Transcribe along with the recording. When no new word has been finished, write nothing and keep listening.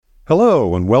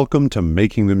Hello and welcome to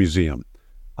Making the Museum.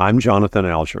 I'm Jonathan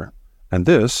Alger, and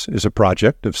this is a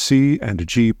project of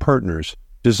C&G Partners,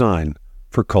 Design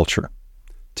for Culture.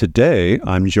 Today,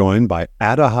 I'm joined by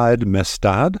Adaheid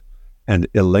Mestad and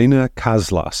Elena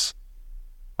Kazlas.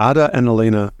 Ada and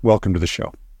Elena, welcome to the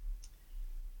show.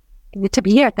 Good to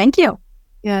be here. Thank you.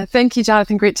 Yeah, thank you,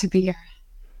 Jonathan. Great to be here.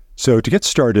 So to get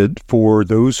started, for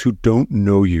those who don't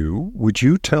know you, would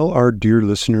you tell our dear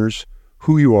listeners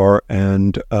who you are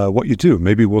and what you do?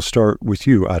 Maybe we'll start with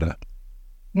you, Ada.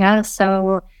 Yeah,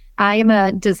 so I am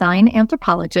a design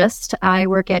anthropologist. I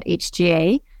work at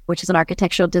HGA, which is an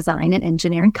architectural design and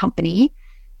engineering company.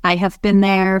 I have been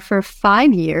there for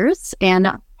 5 years, and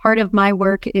part of my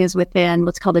work is within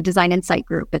what's called a Design Insight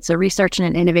Group. It's a research and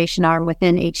an innovation arm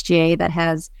within HGA that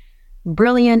has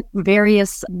brilliant,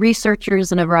 various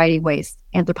researchers in a variety of ways.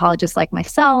 Anthropologists like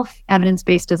myself,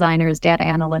 evidence-based designers, data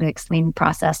analytics, lean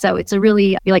process. So it's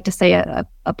we like to say,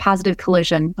 a positive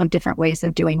collision of different ways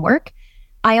of doing work.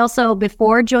 I also,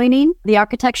 before joining the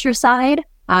architecture side,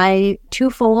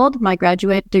 twofold. My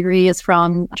graduate degree is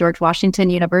from George Washington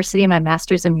University, my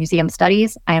master's in museum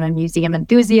studies. I am a museum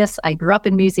enthusiast. I grew up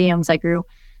in museums. I grew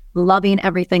loving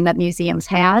everything that museums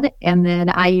had. And then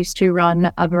I used to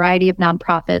run a variety of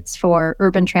nonprofits for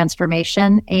urban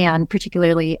transformation and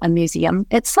particularly a museum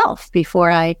itself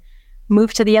before I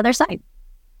moved to the other side.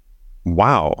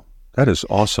 Wow, that is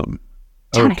awesome.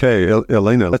 Okay,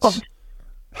 Elena,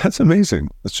 that's amazing.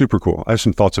 That's super cool. I have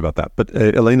some thoughts about that. But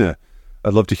Elena,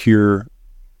 I'd love to hear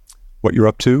what you're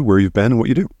up to, where you've been, and what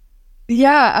you do.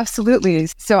 Yeah, absolutely.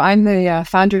 So I'm the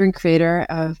founder and creator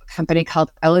of a company called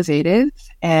Adaheid,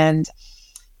 and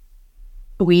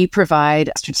we provide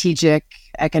strategic,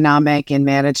 economic, and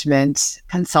management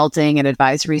consulting and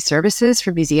advisory services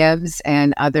for museums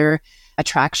and other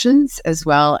attractions, as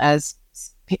well as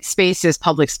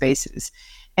public spaces.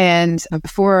 And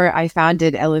before I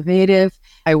founded Adaheid,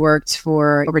 I worked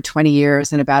for over 20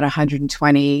 years in about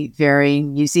 120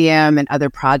 varying museum and other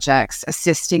projects,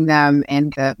 assisting them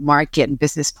in the market and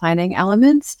business planning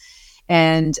elements.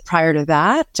 And prior to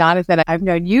that, Jonathan, I've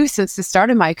known you since the start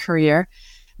of my career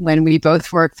when we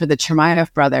both worked for the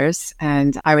Chermayeff brothers.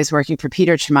 And I was working for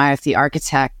Peter Chermayeff, the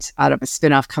architect, out of a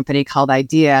spin-off company called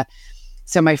Idea.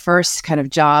 So my first kind of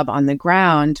job on the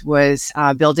ground was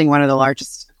building one of the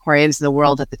largest aquariums in the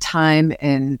world at the time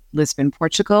in Lisbon,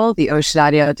 Portugal, the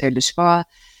Oceanário de Lisboa.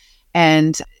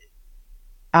 And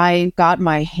I got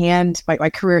my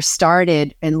career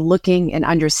started in looking and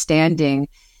understanding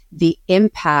the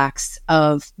impacts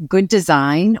of good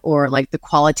design, or like the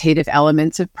qualitative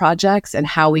elements of projects, and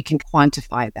how we can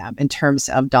quantify them in terms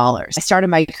of dollars. I started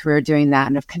my career doing that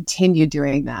and have continued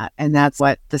doing that. And that's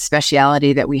what the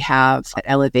speciality that we have at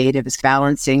Adaheid is,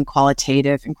 balancing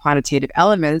qualitative and quantitative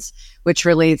elements, which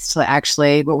relates to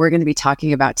actually what we're going to be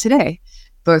talking about today,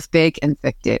 both big and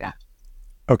thick data.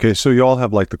 Okay, so you all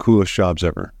have like the coolest jobs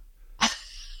ever.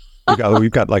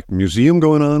 We've got like museum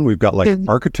going on, we've got like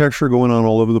architecture going on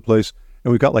all over the place,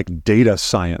 and we've got like data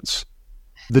science.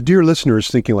 The dear listener is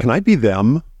thinking, like, can I be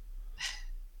them?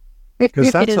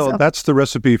 Because that's the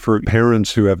recipe for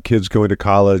parents who have kids going to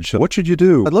college. What should you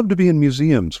do? I'd love to be in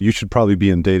museums. You should probably be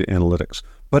in data analytics.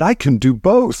 But I can do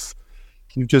both.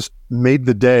 You just made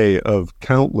the day of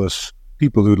countless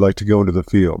people who'd like to go into the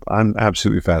field. I'm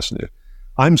absolutely fascinated.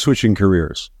 I'm switching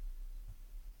careers.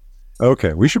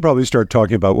 Okay, we should probably start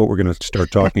talking about what we're going to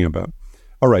start talking about.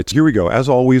 All right, so here we go. As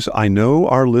always, I know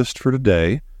our list for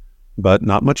today, but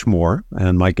not much more,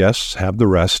 and my guests have the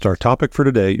rest. Our topic for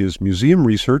today is museum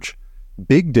research,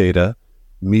 big data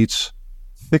meets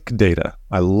thick data.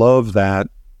 I love that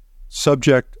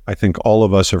subject. I think all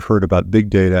of us have heard about big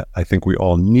data. I think we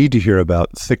all need to hear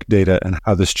about thick data and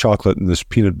how this chocolate and this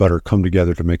peanut butter come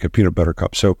together to make a peanut butter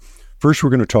cup. So first,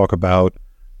 we're going to talk about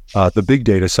the big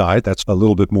data side. That's a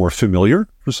little bit more familiar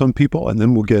for some people. And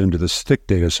then we'll get into this thick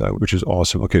data side, which is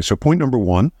awesome. Okay, so point number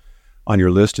one on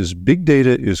your list is big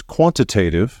data is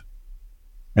quantitative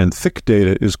and thick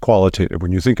data is qualitative.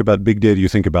 When you think about big data, you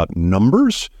think about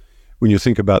numbers. When you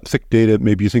think about thick data,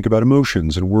 maybe you think about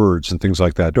emotions and words and things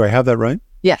like that. Do I have that right?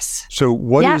 Yes. So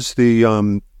what is the,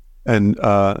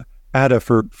 Ada,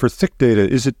 for thick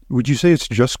data, would you say it's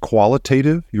just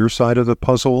qualitative, your side of the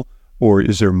puzzle? Or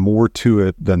is there more to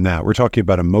it than that? We're talking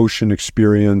about emotion,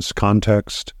 experience,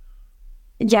 context.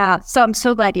 Yeah, so I'm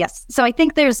so glad, yes. So I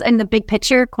think there's, in the big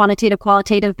picture, quantitative,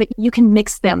 qualitative, but you can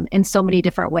mix them in so many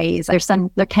different ways.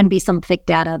 There can be some thick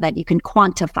data that you can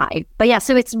quantify. But yeah,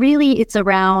 so it's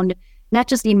around not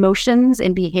just emotions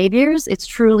and behaviors. It's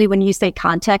truly, when you say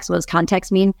context, what does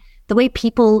context mean? The way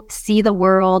people see the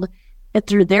world, it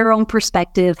through their own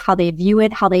perspective, how they view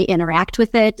it, how they interact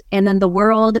with it. And then the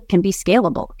world can be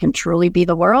scalable. It can truly be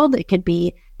the world. It could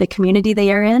be the community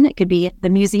they are in. It could be the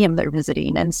museum they're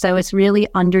visiting. And so it's really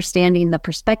understanding the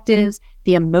perspectives,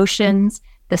 the emotions,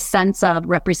 the sense of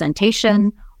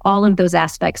representation. All of those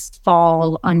aspects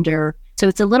fall under. So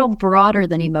it's a little broader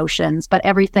than emotions, but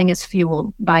everything is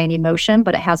fueled by an emotion,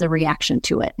 but it has a reaction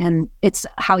to it. And it's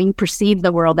how you perceive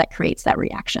the world that creates that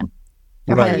reaction.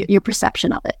 Right. Your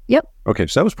perception of it. Yep. Okay,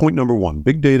 so that was point number one.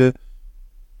 Big data,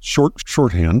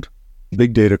 shorthand,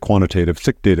 big data, quantitative,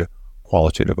 thick data,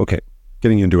 qualitative. Okay,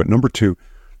 getting into it. Number two,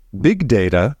 big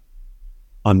data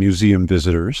on museum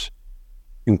visitors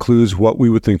includes what we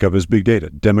would think of as big data.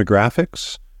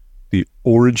 Demographics, the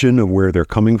origin of where they're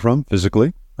coming from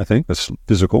physically, I think. That's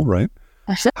physical, right?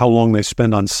 How long they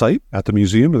spend on site at the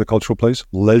museum or the cultural place,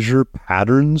 leisure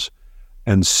patterns,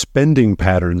 and spending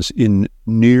patterns in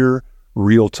near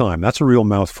real time. That's a real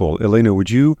mouthful. Elena, would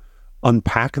you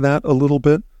unpack that a little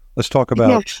bit? Let's talk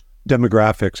about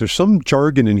demographics. There's some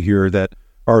jargon in here that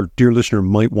our dear listener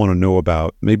might want to know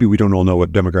about. Maybe we don't all know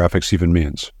what demographics even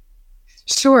means.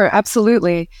 Sure,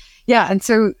 absolutely. Yeah, and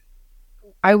so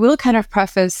I will kind of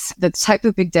preface the type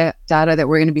of big data that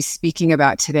we're going to be speaking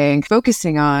about today and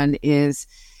focusing on is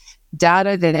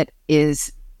data that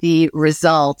is the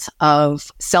result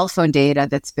of cell phone data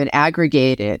that's been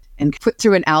aggregated and put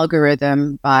through an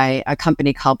algorithm by a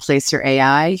company called Placer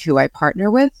AI, who I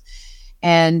partner with.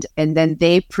 And then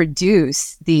they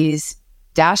produce these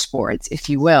dashboards, if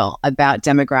you will, about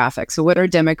demographics. So what are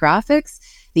demographics?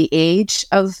 The age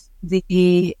of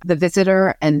the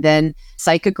visitor, and then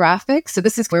psychographics. So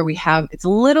this is where we have, it's a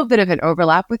little bit of an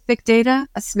overlap with big data,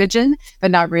 a smidgen,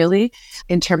 but not really,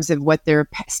 in terms of what their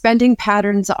spending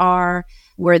patterns are,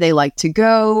 where they like to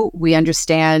go. We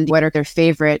understand what are their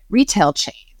favorite retail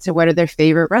chains, and what are their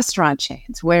favorite restaurant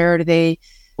chains, what are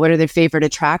their favorite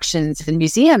attractions and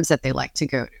museums that they like to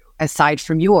go to, aside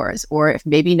from yours, or if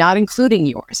maybe not including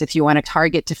yours, if you want to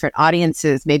target different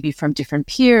audiences, maybe from different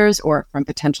peers or from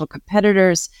potential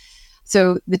competitors.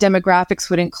 So the demographics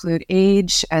would include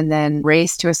age and then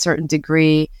race to a certain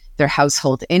degree, their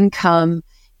household income,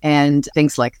 and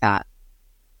things like that.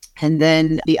 And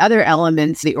then the other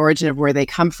elements, the origin of where they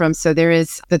come from. So there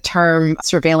is the term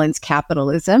surveillance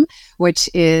capitalism, which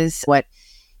is what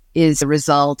is a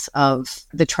result of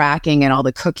the tracking and all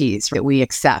the cookies that we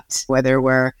accept, whether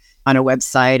we're on a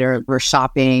website or we're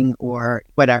shopping or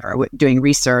whatever, doing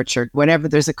research or whatever.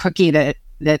 There's a cookie that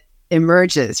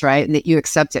emerges, right? And that you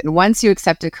accept it. And once you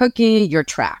accept a cookie, you're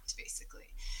tracked, basically.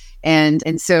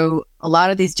 And so a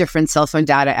lot of these different cell phone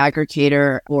data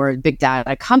aggregator or big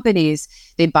data companies,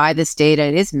 they buy this data.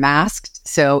 It is masked,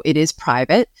 so it is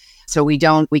private. So we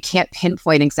can't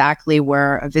pinpoint exactly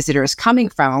where a visitor is coming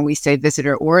from. When we say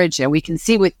visitor origin, we can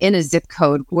see within a zip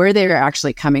code where they're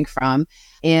actually coming from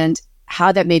and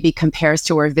how that maybe compares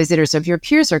to where visitors of your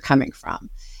peers are coming from.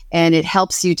 And it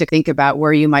helps you to think about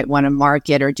where you might want to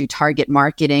market or do target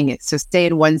marketing. So say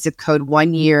in one zip code,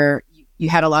 1 year, you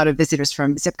had a lot of visitors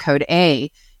from zip code A.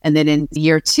 And then in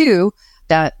year 2,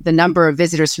 that the number of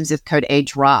visitors from zip code A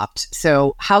dropped.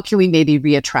 So how can we maybe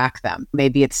reattract them?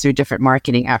 Maybe it's through different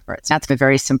marketing efforts. That's a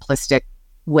very simplistic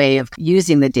way of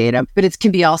using the data, but it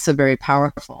can be also very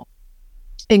powerful.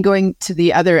 And going to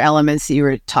the other elements that you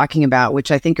were talking about,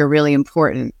 which I think are really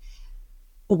important.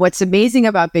 What's amazing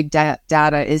about big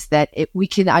data is that we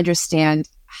can understand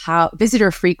how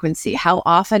visitor frequency, how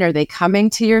often are they coming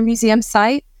to your museum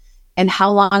site, and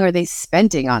how long are they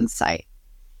spending on site?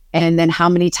 And then how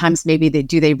many times maybe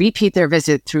do they repeat their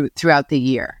visit throughout the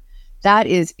year? That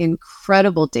is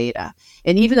incredible data.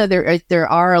 And even though there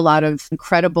are a lot of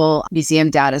incredible museum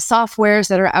data softwares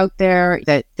that are out there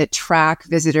that track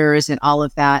visitors and all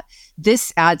of that,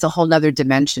 this adds a whole nother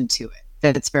dimension to it,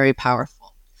 that it's very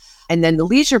powerful. And then the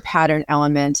leisure pattern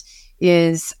element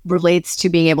relates to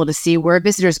being able to see where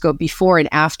visitors go before and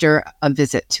after a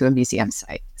visit to a museum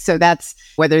site. So that's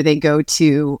whether they go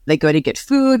to get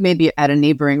food, maybe at a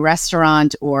neighboring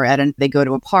restaurant, or they go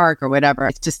to a park or whatever.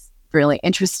 It's just really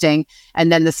interesting.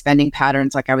 And then the spending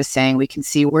patterns, like I was saying, we can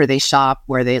see where they shop,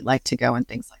 where they like to go and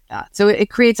things like that. So it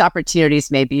creates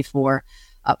opportunities maybe for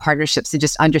partnerships and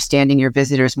just understanding your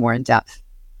visitors more in depth.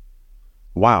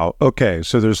 Wow. Okay.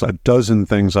 So there's a dozen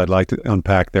things I'd like to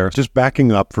unpack there. Just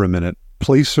backing up for a minute.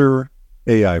 Placer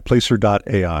AI,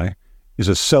 Placer.ai is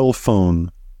a cell phone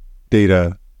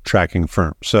data tracking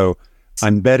firm. So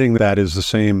I'm betting that is the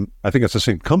same, I think it's the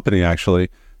same company actually,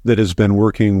 that has been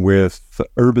working with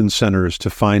urban centers to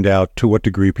find out to what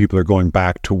degree people are going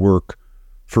back to work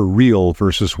for real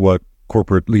versus what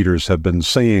corporate leaders have been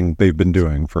saying they've been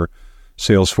doing for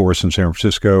Salesforce in San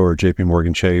Francisco or JP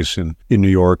Morgan Chase in New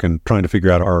York and trying to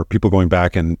figure out, are people going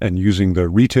back and using the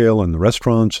retail and the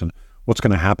restaurants and what's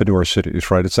going to happen to our cities,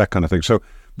 right? It's that kind of thing. So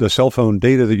the cell phone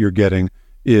data that you're getting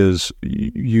is,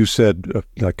 you said,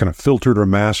 like kind of filtered or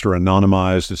masked or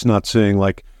anonymized. It's not saying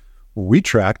like, we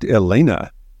tracked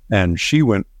Elena and she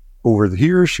went over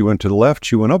here, she went to the left,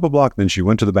 she went up a block, then she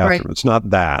went to the bathroom. Right. It's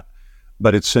not that,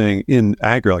 but it's saying in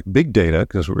aggregate, like big data,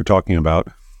 because that's what we're talking about.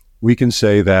 We can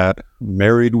say that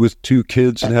married with 2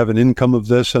 kids and have an income of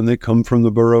this, and they come from the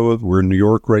borough of, we're in New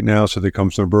York right now, so they come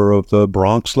from the borough of the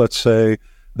Bronx, let's say,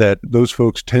 that those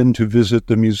folks tend to visit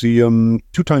the museum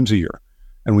 2 times a year.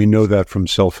 And we know that from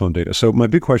cell phone data. So my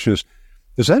big question is,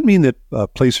 does that mean that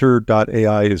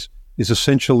Placer.ai is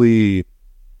essentially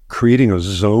creating a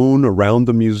zone around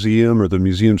the museum or the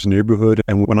museum's neighborhood?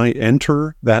 And when I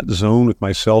enter that zone with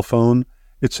my cell phone,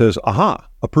 it says, aha,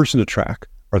 a person to track.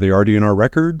 Are they already in our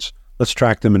records? Let's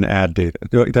track them and add data.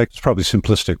 That's probably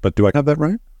simplistic, but do I have that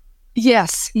right?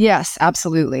 Yes,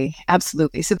 absolutely.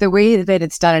 Absolutely. So the way that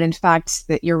it's done, and in fact,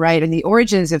 that you're right, and the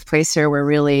origins of Placer were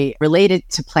really related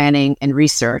to planning and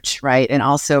research, right? And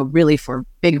also really for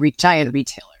giant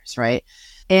retailers, right?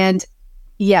 And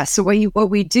so what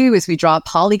we do is we draw a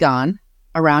polygon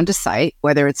around a site,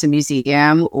 whether it's a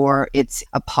museum or it's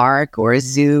a park or a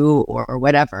zoo or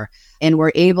whatever. And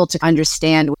we're able to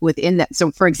understand within that.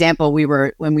 So for example,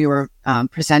 when we were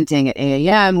presenting at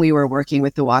AAM, we were working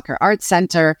with the Walker Arts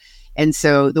Center. And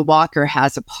so the Walker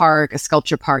has a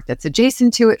sculpture park that's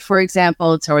adjacent to it, for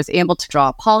example. So I was able to draw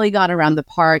a polygon around the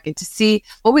park and to see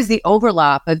what was the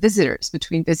overlap of visitors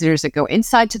between visitors that go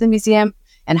inside to the museum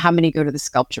and how many go to the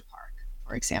sculpture park,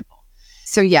 for example.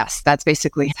 So yes, that's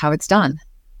basically how it's done.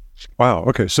 Wow.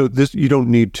 Okay. So you don't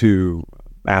need to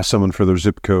ask someone for their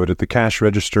zip code at the cash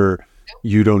register.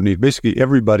 You don't need, basically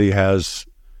everybody has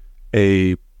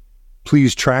a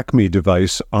please track me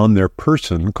device on their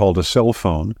person called a cell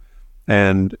phone.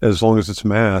 And as long as it's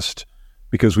masked,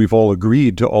 because we've all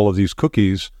agreed to all of these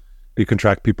cookies, you can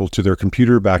track people to their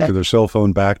computer, back to their cell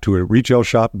phone, back to a retail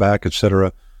shop, back, et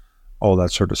cetera, all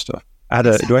that sort of stuff.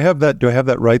 Ada, do I have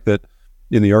that right, that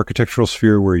in the architectural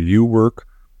sphere where you work,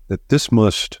 that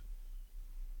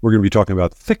we're going to be talking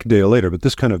about thick data later, but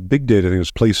this kind of big data thing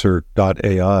is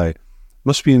Placer.ai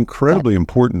must be incredibly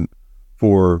important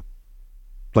for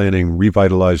planning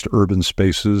revitalized urban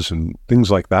spaces and things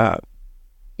like that.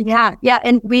 Yeah.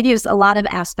 And we've used a lot of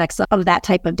aspects of that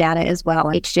type of data as well.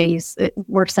 HJ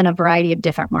works in a variety of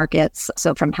different markets.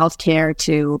 So from healthcare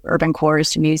to urban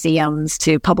cores to museums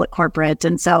to public corporate.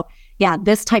 And so,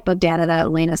 this type of data that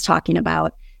Elena's talking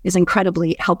about is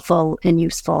incredibly helpful and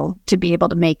useful to be able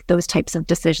to make those types of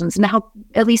decisions and help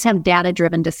at least have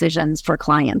data-driven decisions for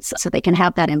clients so they can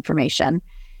have that information.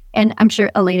 And I'm sure,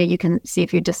 Elena, you can see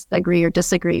if you agree or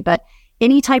disagree, but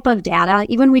any type of data,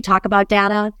 even when we talk about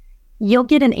data, you'll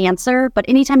get an answer, but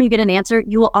anytime you get an answer,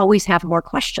 you will always have more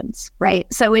questions, right?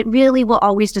 So it really will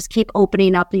always just keep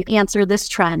opening up. You answer this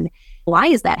trend. Why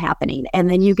is that happening? And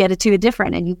then you get it to a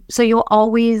different. So you'll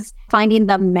always finding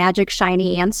the magic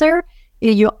shiny answer.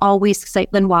 You always say,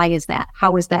 then why is that?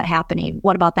 How is that happening?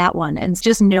 What about that one? And it's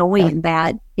just knowing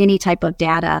that any type of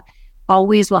data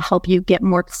always will help you get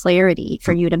more clarity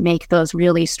for you to make those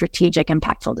really strategic,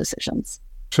 impactful decisions.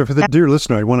 So for the dear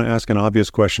listener, I want to ask an obvious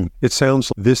question. It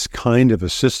sounds like this kind of a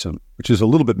system, which is a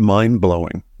little bit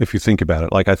mind-blowing if you think about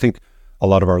it. Like, I think a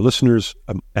lot of our listeners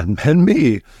and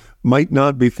me might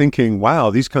not be thinking, wow,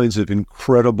 these kinds of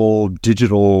incredible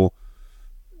digital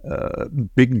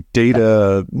big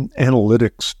data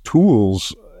analytics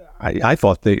tools, I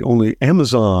thought they only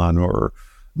Amazon or,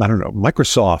 I don't know,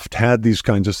 Microsoft had these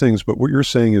kinds of things. But what you're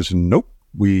saying is, nope,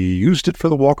 we used it for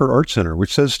the Walker Art Center,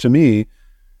 which says to me,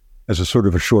 as a sort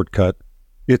of a shortcut,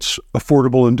 it's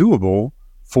affordable and doable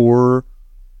for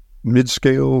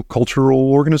mid-scale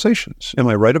cultural organizations. Am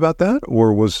I right about that?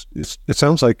 Or it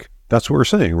sounds like that's what we're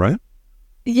saying, right?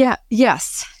 Yeah.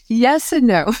 Yes and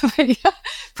no.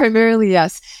 Primarily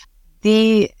yes.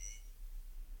 It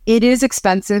is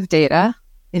expensive data.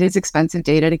 It is expensive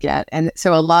data to get. And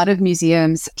so a lot of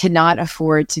museums cannot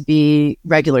afford to be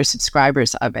regular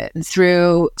subscribers of it. And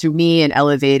through me and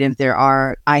Elevative,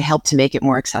 I help to make it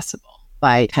more accessible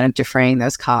by kind of defraying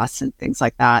those costs and things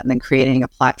like that, and then creating a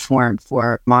platform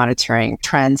for monitoring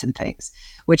trends and things,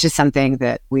 which is something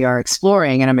that we are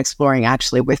exploring. And I'm exploring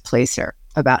actually with Placer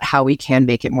about how we can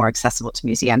make it more accessible to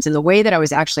museums. And the way that I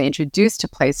was actually introduced to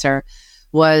Placer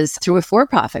was through a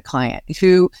for-profit client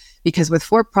because with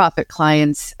for-profit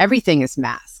clients, everything is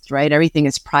masked, right? Everything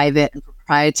is private and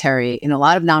proprietary. In a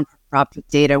lot of nonprofit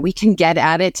data, we can get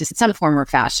at it to some form or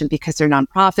fashion because they're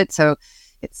nonprofit. So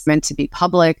it's meant to be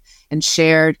public and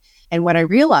shared. And what I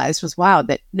realized was, wow,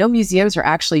 that no museums are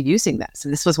actually using this.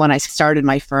 And this was when I started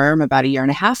my firm about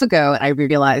 1.5 years ago. And I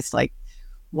realized, like,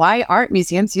 why aren't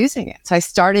museums using it? So I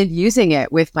started using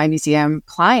it with my museum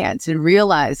clients and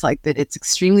realized like that it's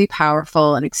extremely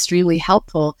powerful and extremely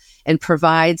helpful and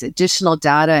provides additional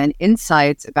data and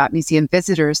insights about museum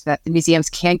visitors that the museums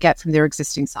can't get from their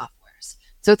existing softwares.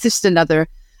 So it's just another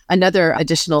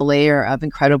additional layer of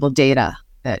incredible data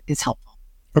that is helpful.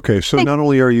 Okay, so not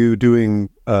only are you doing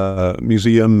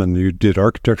museum and you did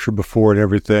architecture before and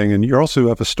everything, and you also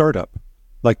have a startup.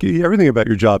 Like everything about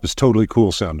your job is totally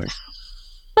cool sounding.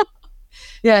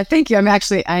 Yeah, thank you.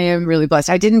 I am really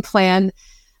blessed. I didn't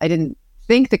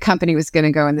think the company was going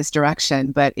to go in this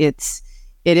direction, but it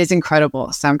is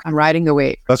incredible. So I'm riding the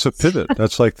wave. That's a pivot.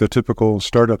 That's like the typical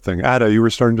startup thing. Ada, you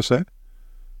were starting to say?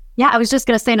 Yeah, I was just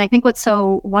going to say, and I think what's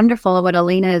so wonderful, what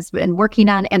Elena has been working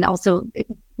on and also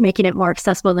making it more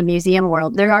accessible in the museum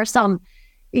world, there are some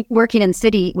working in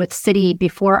city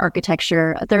before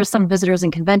architecture, there's some visitors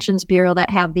and conventions bureau that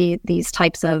have these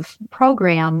types of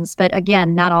programs, but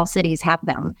again, not all cities have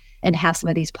them and have some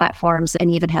of these platforms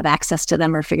and even have access to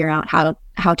them or figure out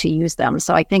how to use them.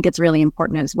 So I think it's really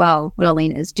important as well, what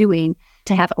Elena is doing,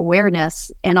 to have awareness,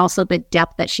 and also the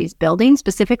depth that she's building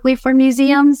specifically for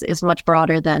museums is much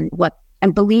broader than what I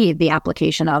believe the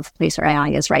application of Placer AI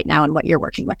is right now and what you're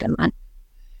working with them on.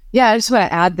 Yeah, I just want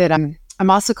to add that I'm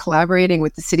also collaborating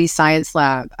with the City Science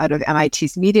Lab out of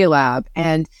MIT's Media Lab,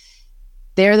 and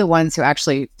they're the ones who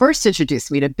actually first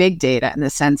introduced me to big data in the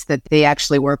sense that they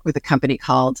actually work with a company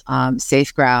called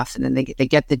SafeGraph, and then they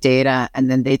get the data,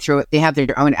 and then they have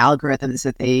their own algorithms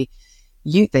that they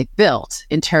built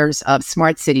in terms of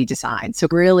smart city design. So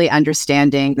really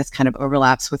understanding this kind of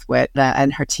overlaps with what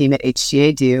and her team at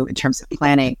HGA do in terms of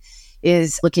planning,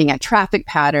 is looking at traffic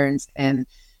patterns and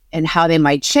how they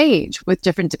might change with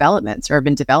different developments,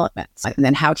 urban developments. And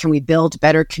then how can we build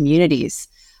better communities?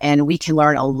 And we can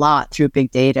learn a lot through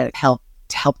big data to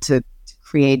help to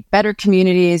create better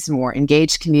communities, more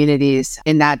engaged communities.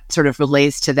 And that sort of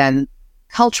relates to then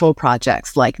cultural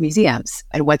projects like museums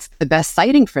and what's the best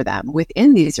siting for them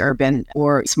within these urban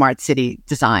or smart city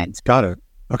designs. Got it.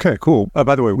 Okay, cool.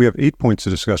 By the way, we have 8 points to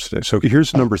discuss today. So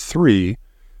here's number 3.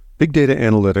 Big data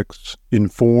analytics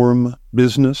inform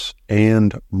business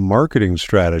and marketing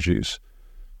strategies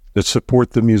that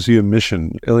support the museum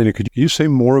mission. Elena, could you say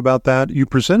more about that? You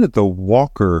presented the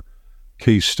Walker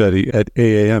case study at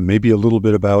AAM, maybe a little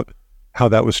bit about how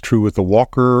that was true with the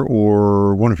Walker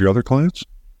or one of your other clients?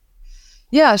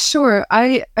 Yeah, sure.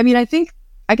 I mean, I think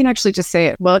I can actually just say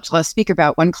it. Well, let's speak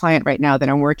about one client right now that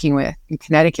I'm working with in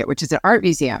Connecticut, which is an art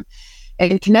museum.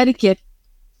 And Connecticut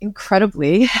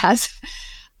incredibly has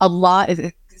a lot,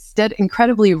 is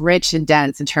incredibly rich and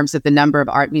dense in terms of the number of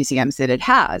art museums that it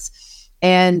has.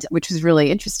 And which is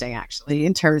really interesting, actually,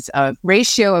 in terms of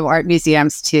ratio of art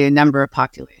museums to number of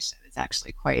population. It's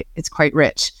actually quite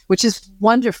rich, which is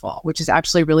wonderful, which is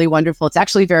actually really wonderful. It's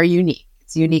actually very unique.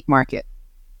 It's a unique market.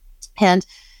 And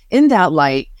in that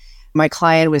light, my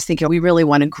client was thinking, we really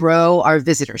want to grow our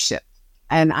visitorship.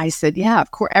 And I said, yeah,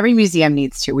 of course, every museum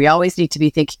needs to. We always need to be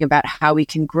thinking about how we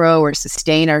can grow or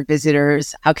sustain our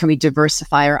visitors. How can we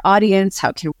diversify our audience?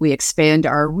 How can we expand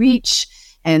our reach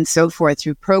and so forth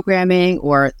through programming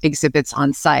or exhibits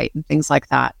on site and things like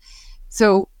that.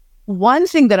 So one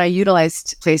thing that I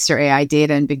utilized Placer AI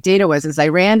data and big data was I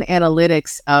ran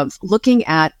analytics of looking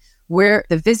at where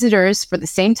the visitors for the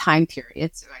same time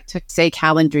period, so I took, say,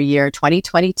 calendar year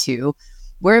 2022,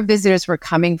 where visitors were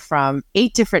coming from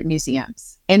 8 different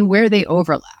museums and where they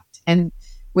overlapped. And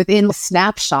within a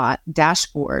snapshot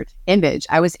dashboard image,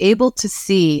 I was able to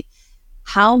see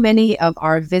how many of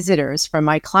our visitors from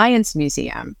my client's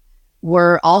museum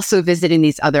were also visiting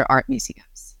these other art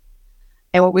museums.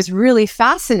 And what was really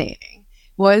fascinating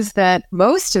was that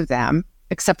most of them,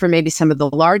 except for maybe some of the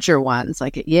larger ones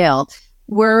like at Yale,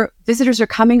 where visitors are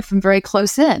coming from very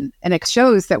close in. And it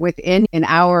shows that within an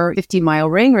hour, 50-mile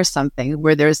ring or something,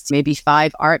 where there's maybe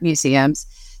 5 art museums,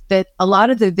 that a lot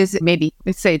of the maybe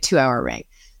let's say a 2-hour ring,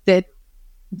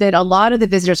 that a lot of the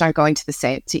visitors aren't going to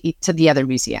the other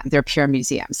museum, their peer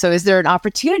museum. So is there an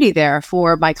opportunity there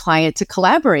for my client to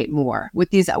collaborate more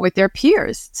with their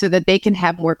peers so that they can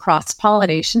have more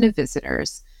cross-pollination of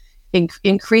visitors,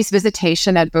 increase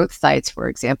visitation at both sites, for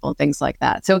example, things like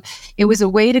that. So it was a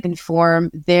way to inform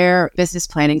their business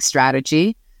planning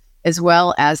strategy as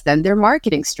well as then their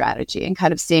marketing strategy and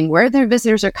kind of seeing where their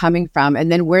visitors are coming from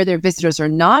and then where their visitors are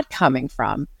not coming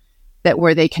from,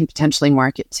 where they can potentially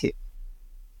market to.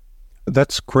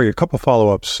 That's great. A couple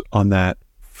follow-ups on that.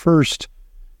 First,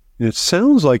 it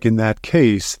sounds like in that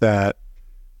case that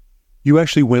you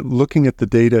actually went looking at the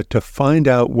data to find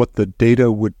out what the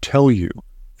data would tell you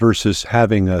versus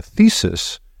having a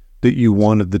thesis that you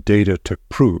wanted the data to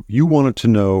prove. You wanted to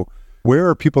know, where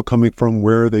are people coming from?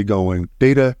 Where are they going?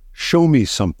 Data, show me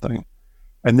something.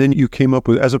 And then you came up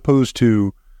with, as opposed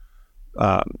to,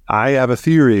 I have a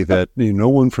theory that no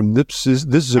one from this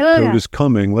zip code is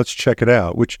coming. Let's check it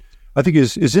out, which I think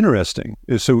is interesting.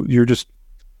 So you're just,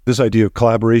 this idea of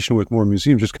collaboration with more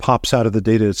museums just pops out of the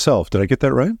data itself. Did I get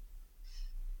that right?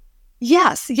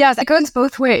 Yes. It goes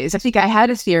both ways. I think I had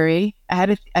a theory. I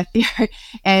had a theory,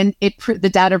 and the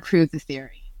data proved the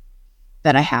theory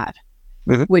that I had,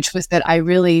 which was that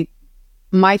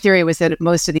my theory was that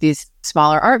most of these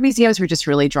smaller art museums were just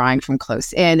really drawing from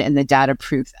close in, and the data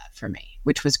proved that for me,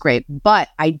 which was great. But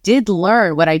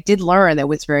what I did learn that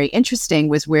was very interesting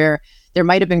was where there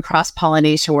might have been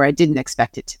cross-pollination where I didn't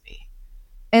expect it to be.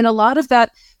 And a lot of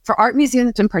that, for art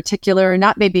museums in particular,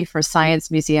 not maybe for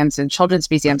science museums and children's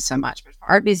museums so much, but for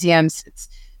art museums,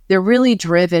 they're really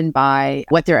driven by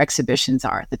what their exhibitions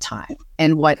are at the time.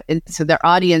 And so their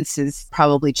audiences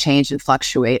probably change and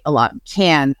fluctuate a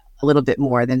little bit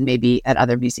more than maybe at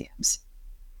other museums.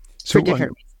 So for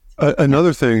different reasons.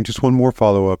 Another thing, just one more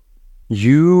follow-up.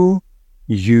 You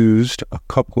used a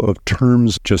couple of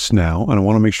terms just now, and I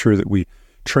want to make sure that we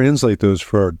translate those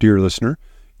for our dear listener.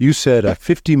 You said a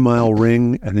 50-mile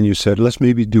ring, and then you said, let's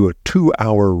maybe do a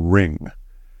 2-hour ring.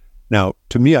 Now,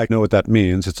 to me, I know what that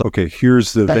means. It's, okay,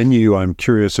 here's the venue I'm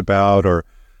curious about, or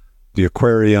the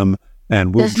aquarium,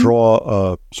 and we'll draw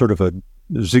a sort of a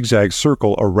zigzag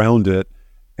circle around it,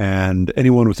 and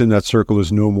anyone within that circle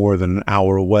is no more than an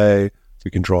hour away. We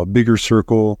can draw a bigger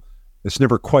circle. It's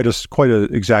never quite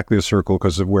exactly a circle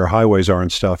because of where highways are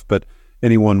and stuff, but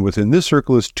anyone within this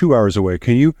circle is 2 hours away.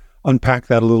 Can you unpack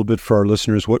that a little bit for our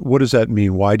listeners? What does that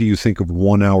mean? Why do you think of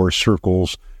 1 hour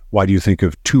circles? Why do you think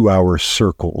of 2 hour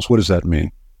circles? What does that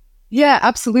mean? Yeah,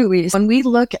 absolutely. When we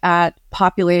look at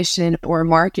population or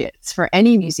markets for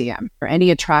any museum or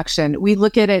any attraction, we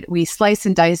look at it, we slice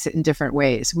and dice it in different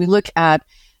ways. We look at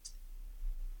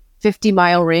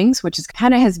 50-mile rings, which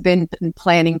has been in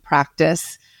planning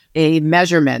practice, a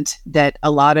measurement that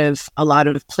a lot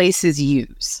of places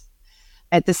use.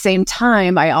 At the same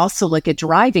time, I also look at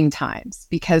driving times,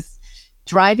 because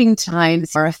driving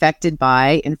times are affected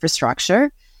by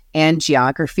infrastructure and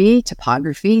geography,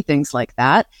 topography, things like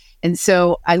that. And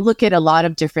so I look at a lot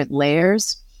of different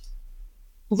layers.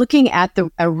 Looking at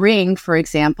a ring, for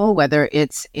example, whether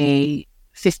it's a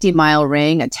 50-mile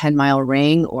ring, a 10-mile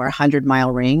ring, or a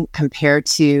 100-mile ring, compared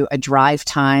to a drive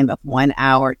time of 1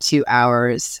 hour, 2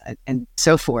 hours, and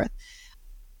so forth,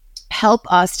 help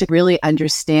us to really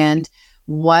understand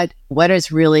what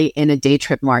is really in a day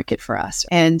trip market for us.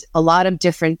 And a lot of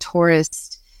different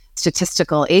tourist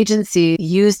statistical agencies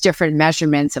use different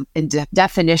measurements and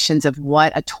definitions of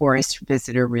what a tourist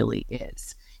visitor really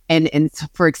is. And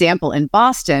for example, in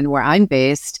Boston, where I'm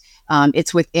based,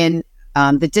 it's within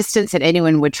the distance that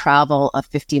anyone would travel of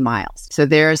 50 miles. So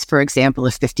there's, for example, a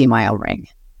 50-mile ring,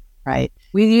 right?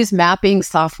 We use mapping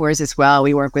softwares as well.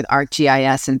 We work with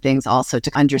ArcGIS and things also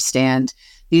to understand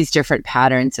these different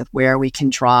patterns of where we can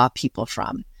draw people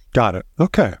from. Got it.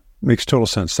 Okay. Makes total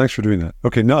sense. Thanks for doing that.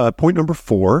 Okay. Now, point number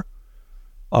 4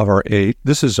 of our 8,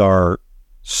 this is our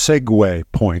segue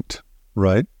point,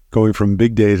 right? Going from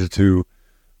big data to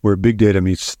where big data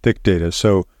meets thick data.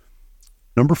 So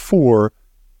number 4,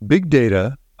 big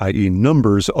data, i.e.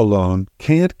 numbers alone,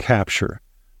 can't capture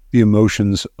the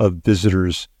emotions of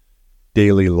visitors'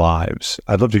 daily lives.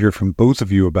 I'd love to hear from both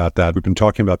of you about that. We've been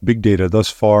talking about big data thus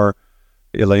far.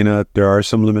 Elena, there are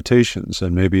some limitations,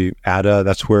 and maybe Ada,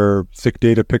 that's where thick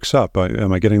data picks up.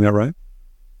 Am I getting that right?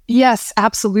 Yes,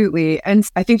 absolutely. And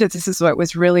I think that this is what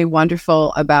was really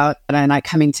wonderful about Ada and I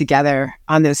coming together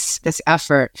on this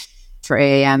effort for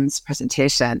AAM's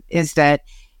presentation is that,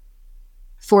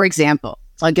 for example,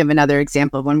 I'll give another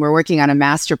example. When we're working on a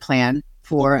master plan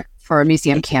for a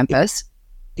museum campus,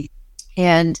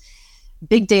 and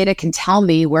big data can tell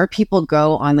me where people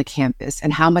go on the campus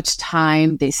and how much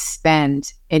time they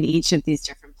spend in each of these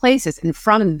different places. And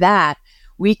from that,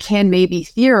 we can maybe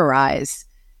theorize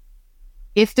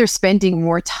if they're spending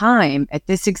more time at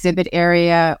this exhibit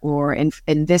area or in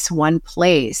this one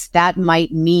place, that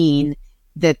might mean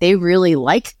that they really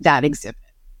like that exhibit.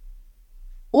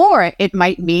 Or it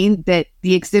might mean that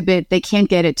the exhibit, they can't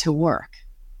get it to work.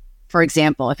 For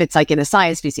example, if it's like in a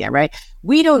science museum, right?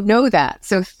 We don't know that.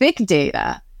 So thick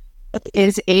data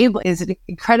is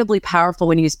incredibly powerful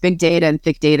when you use big data and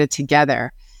thick data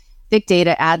together. Thick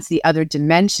data adds the other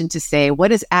dimension to say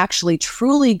what is actually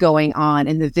truly going on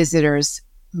in the visitor's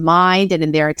mind and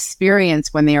in their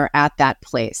experience when they are at that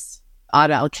place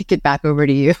Ada, I'll kick it back over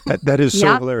to you. That is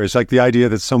so hilarious. Like the idea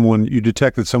that you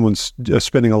detect that someone's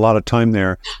spending a lot of time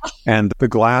there, and the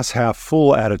glass half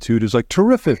full attitude is like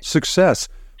terrific success,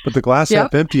 but the glass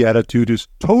half empty attitude is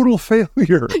total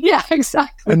failure. Yeah,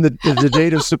 exactly. And the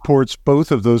data supports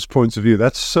both of those points of view.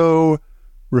 That's so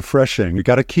refreshing. You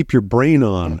got to keep your brain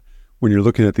on when you're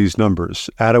looking at these numbers.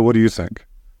 Ada, what do you think?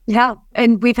 Yeah.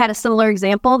 And we've had a similar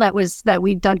example that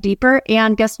we dug deeper.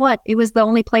 And guess what? It was the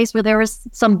only place where there was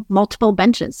some multiple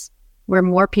benches where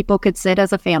more people could sit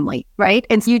as a family, right?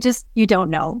 And so you don't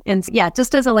know. And yeah,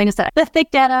 just as Elena said, the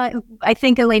thick data, I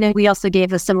think, Elena, we also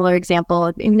gave a similar example.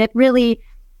 And it really,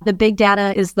 the big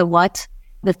data is the what,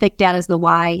 the thick data is the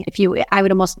why. I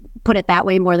would almost put it that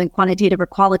way more than quantitative or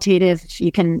qualitative.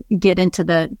 You can get into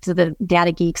the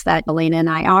data geeks that Elena and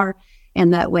I are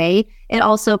in that way. It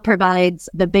also provides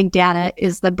the big data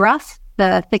is the breadth,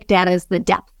 the thick data is the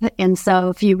depth. And so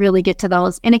if you really get to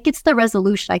those, and it gets the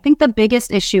resolution. I think the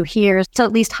biggest issue here is to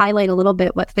at least highlight a little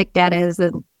bit what thick data is.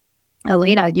 And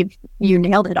Elena, you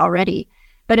nailed it already.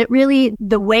 But it really,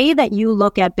 the way that you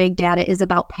look at big data is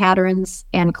about patterns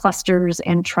and clusters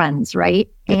and trends, right?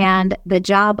 And the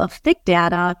job of thick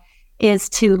data is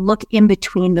to look in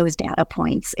between those data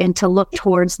points and to look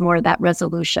towards more of that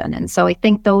resolution. And so I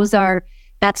think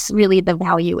that's really the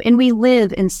value. And we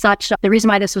live in the reason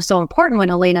why this was so important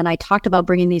when Elena and I talked about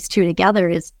bringing these two together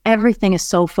is everything is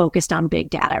so focused on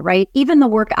big data, right? Even the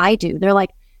work I do, they're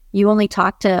like, you only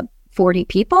talk to 40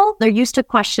 people? They're used to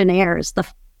questionnaires, the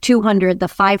 200, the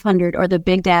 500, or the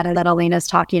big data that Elena's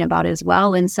talking about as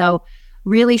well. And so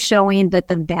really showing that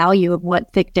the value of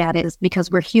what thick data is,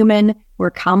 because we're human, we're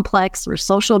complex, we're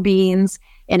social beings,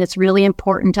 and it's really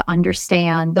important to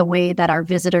understand the way that our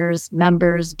visitors,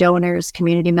 members, donors,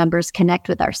 community members connect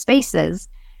with our spaces,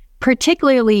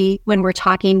 particularly when we're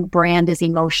talking brand is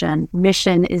emotion,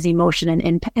 mission is emotion,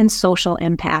 and social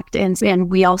impact. And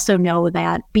we also know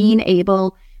that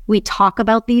we talk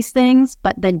about these things,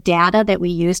 but the data that we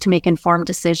use to make informed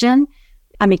decision,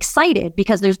 I'm excited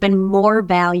because there's been more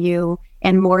value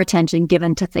and more attention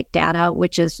given to thick data,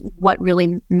 which is what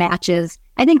really matches,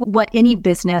 I think, what any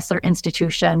business or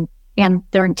institution and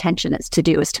their intention is to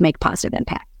do, is to make positive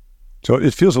impact. So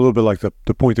it feels a little bit like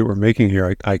the point that we're making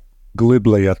here. I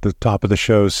glibly at the top of the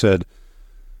show said,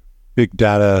 big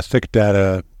data, thick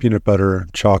data, peanut butter,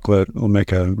 chocolate, we'll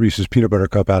make a Reese's peanut butter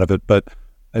cup out of it. But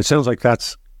it sounds like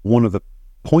that's one of the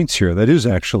points here that is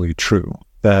actually true,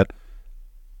 that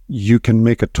you can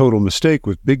make a total mistake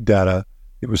with big data.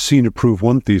 It was seen to prove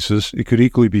one thesis. It could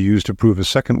equally be used to prove a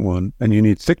second one, and you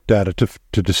need thick data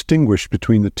to distinguish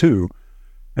between the two,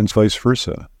 and vice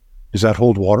versa. Does that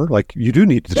hold water? Like, you do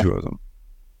need the two of them.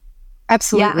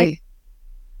 Absolutely.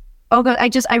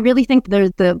 I really think they're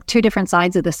the two different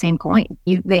sides of the same coin.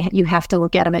 You have to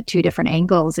look at them at two different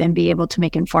angles and be able to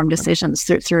make informed decisions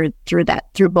through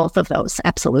both of those.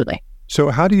 Absolutely. So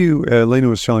how do you, Elena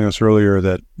was telling us earlier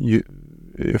that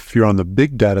if you're on the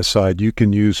big data side, you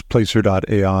can use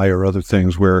Placer.ai or other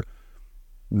things where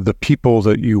the people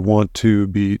that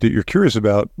you're curious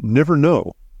about never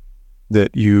know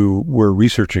that you were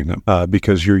researching them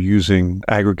because you're using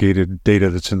aggregated data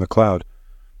that's in the cloud.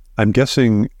 I'm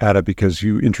guessing, Ada, because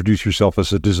you introduce yourself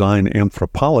as a design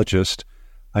anthropologist,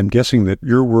 I'm guessing that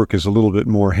your work is a little bit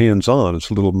more hands-on. It's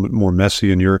a little bit more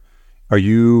messy. And are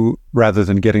you, rather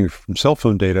than getting from cell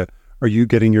phone data, are you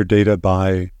getting your data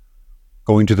by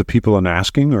going to the people and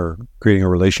asking, or creating a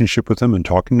relationship with them and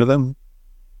talking to them?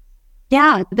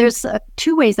 Yeah, there's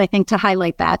two ways, I think, to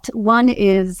highlight that. One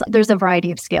is there's a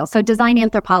variety of scales. So design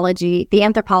anthropology, the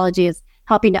anthropology is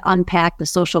helping to unpack the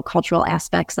social cultural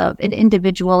aspects of an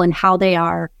individual and how they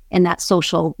are in that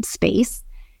social space.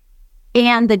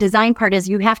 And the design part is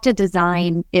you have to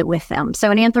design it with them.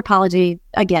 So in anthropology,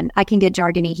 again, I can get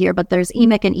jargony here, but there's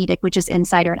emic and edic, which is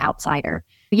insider and outsider.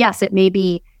 Yes, it may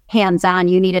be hands-on.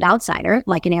 You need an outsider,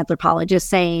 like an anthropologist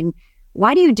saying,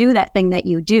 why do you do that thing that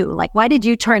you do? Like, why did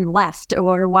you turn left?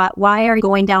 Or why are you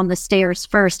going down the stairs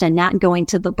first and not going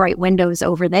to the bright windows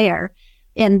over there?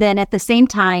 And then at the same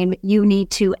time, you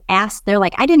need to ask, they're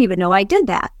like, I didn't even know I did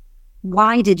that.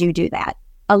 Why did you do that?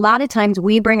 A lot of times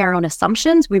we bring our own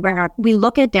assumptions. We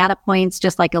look at data points,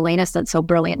 just like Elena said so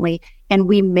brilliantly, and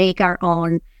we make our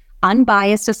own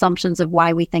unbiased assumptions of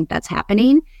why we think that's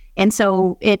happening. And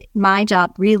so my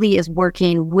job really is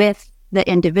working with the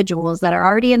individuals that are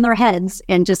already in their heads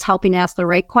and just helping ask the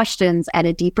right questions at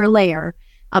a deeper layer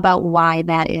about why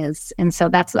that is. And so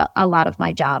that's a lot of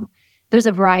my job. There's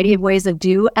a variety of ways to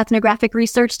do ethnographic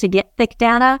research to get thick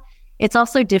data. It's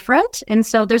also different. And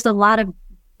so there's a lot of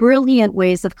brilliant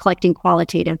ways of collecting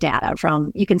qualitative data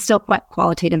you can still collect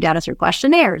qualitative data through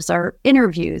questionnaires or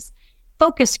interviews,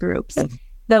 focus groups.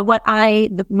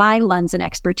 My lens and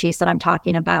expertise that I'm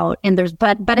talking about, and there's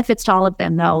benefits to all of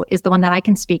them though, is the one that I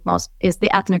can speak most, is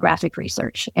the ethnographic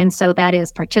research. And so that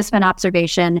is participant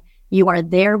observation. You are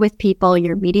there with people,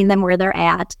 you're meeting them where they're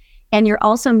at, and you're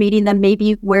also meeting them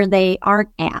maybe where they aren't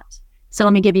at. So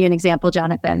let me give you an example,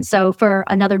 Jonathan. So for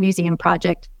another museum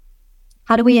project,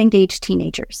 how do we engage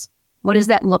teenagers? What does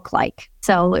that look like?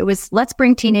 So it was, let's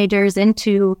bring teenagers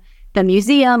into the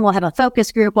museum. We'll have a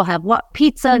focus group. We'll have what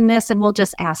pizza and this, and we'll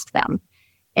just ask them.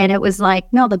 And it was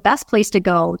like, no, the best place to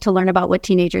go to learn about what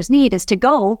teenagers need is to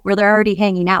go where they're already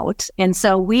hanging out. And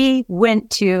so we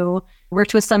worked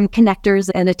with some connectors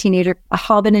and a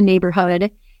hub in a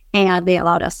neighborhood, and they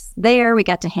allowed us there. We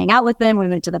got to hang out with them. We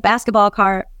went to the basketball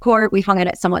court. We hung out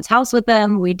at someone's house with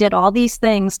them. We did all these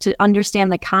things to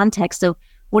understand the context of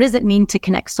what does it mean to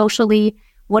connect socially?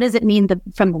 What does it mean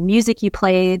from the music you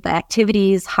play, the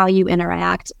activities, how you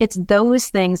interact? It's those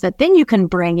things that then you can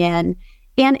bring in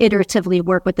and iteratively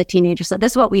work with the teenagers. So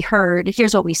this is what we heard.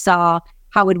 Here's what we saw.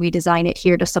 How would we design it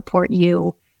here to support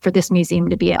you for this museum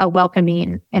to be a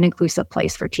welcoming and inclusive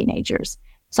place for teenagers?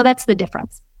 So that's the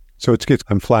difference. So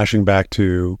I'm flashing back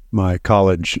to my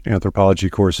college anthropology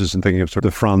courses and thinking of sort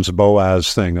of the Franz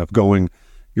Boas thing of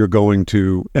you're going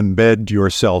to embed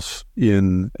yourself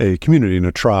in a community, in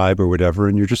a tribe or whatever,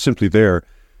 and you're just simply there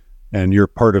and you're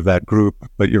part of that group,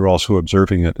 but you're also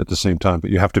observing it at the same time. But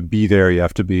you have to be there, you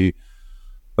have to be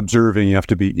observing, you have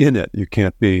to be in it. You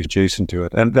can't be adjacent to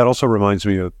it. And that also reminds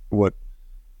me of what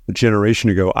a generation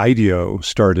ago IDEO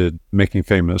started making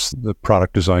famous, the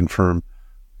product design firm.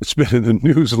 It's been in the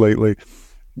news lately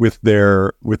with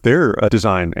their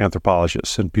design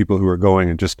anthropologists and people who are going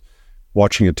and just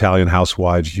watching Italian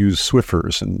housewives use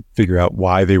Swiffers and figure out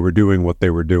why they were doing what they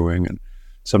were doing. And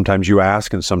sometimes you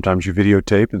ask, and sometimes you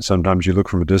videotape, and sometimes you look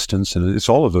from a distance, and it's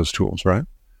all of those tools, right?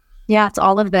 Yeah, it's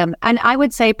all of them. And I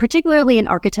would say, particularly in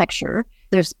architecture,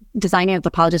 there's design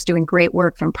anthropologists doing great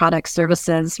work from product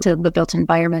services to the built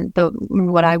environment,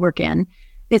 what I work in.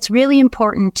 It's really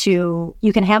important you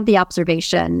can have the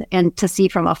observation and to see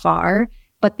from afar,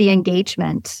 but the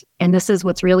engagement, and this is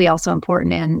what's really also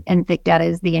important in big data,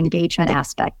 is the engagement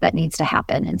aspect that needs to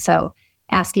happen. And so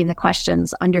asking the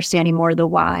questions, understanding more the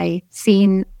why,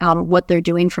 seeing what they're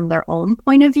doing from their own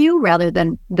point of view rather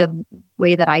than the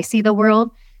way that I see the world.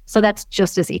 So that's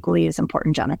just as equally as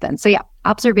important, Jonathan. So yeah,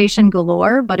 observation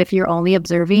galore, but if you're only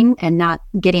observing and not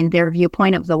getting their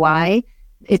viewpoint of the why,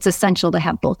 it's essential to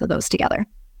have both of those together.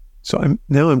 So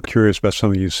I'm curious about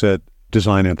something you said.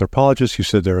 Design anthropologists, you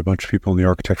said there are a bunch of people in the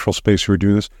architectural space who are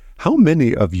doing this. How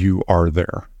many of you are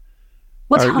there?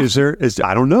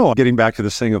 I don't know. Getting back to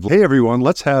this thing of, hey, everyone,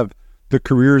 let's have the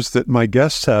careers that my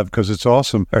guests have because it's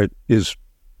awesome. Is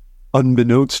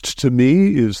unbeknownst to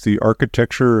me, is the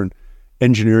architecture and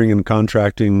engineering and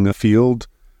contracting field,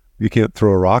 you can't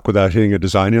throw a rock without hitting a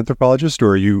design anthropologist,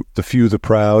 or are you the few, the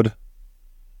proud?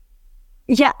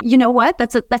 Yeah, you know what?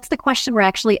 That's the question we're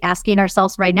actually asking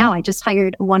ourselves right now. I just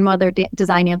hired one other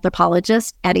design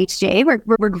anthropologist at HGA.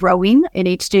 We're growing in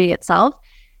HGA itself.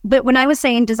 But when I was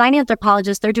saying design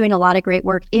anthropologists, they're doing a lot of great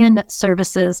work in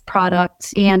services,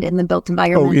 products, and in the built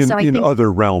environment. In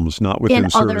other realms, not within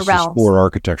services or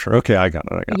architecture. Okay, I got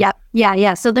it. Yep.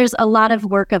 Yeah. So there's a lot of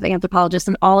work of anthropologists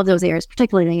in all of those areas,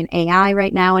 particularly in AI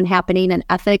right now and happening in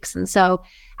ethics. And so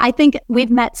I think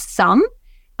we've met some.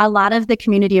 A lot of the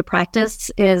community of practice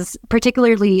is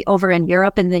particularly over in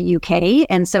Europe and the UK.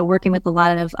 And so working with a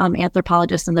lot of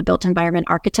anthropologists in the built environment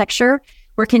architecture,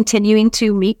 we're continuing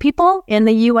to meet people in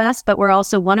the US, but we're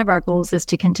also, one of our goals is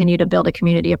to continue to build a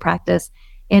community of practice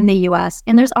in the US.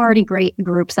 And there's already great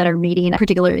groups that are meeting,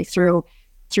 particularly through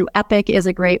EPIC is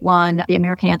a great one, the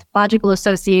American Anthropological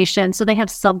Association. So they have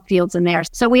subfields in there.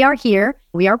 So we are here,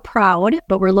 we are proud,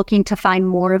 but we're looking to find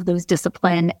more of those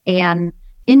discipline and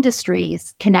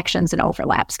industries, connections, and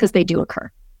overlaps, because they do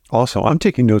occur. Also, I'm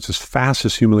taking notes as fast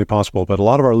as humanly possible, but a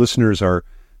lot of our listeners are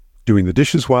doing the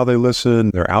dishes while they listen.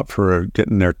 They're out for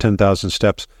getting their 10,000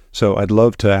 steps. So I'd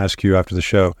love to ask you after the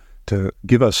show to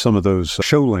give us some of those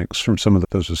show links from some of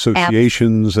those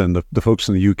associations and the folks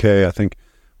in the UK. I think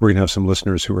we're going to have some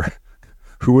listeners who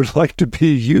would like to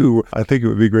be you. I think it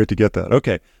would be great to get that.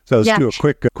 Okay, so let's do a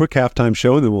quick halftime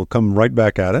show, and then we'll come right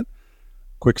back at it.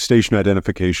 Quick station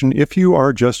identification. If you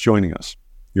are just joining us,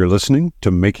 you're listening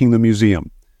to Making the Museum.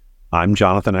 I'm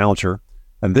Jonathan Alger,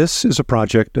 and this is a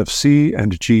project of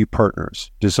C&G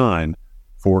Partners, Design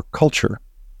for Culture.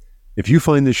 If you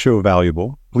find this show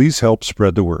valuable, please help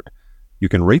spread the word. You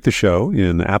can rate the show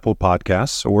in Apple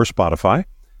Podcasts or Spotify,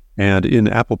 and in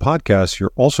Apple Podcasts,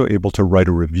 you're also able to write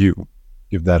a review.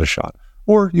 Give that a shot.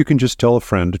 Or you can just tell a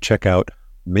friend to check out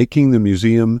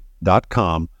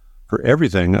makingthemuseum.com for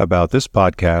everything about this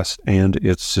podcast and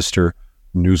its sister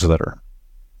newsletter.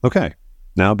 Okay,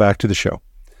 now back to the show.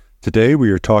 Today we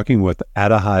are talking with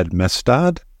Adaheid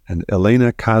Mestad and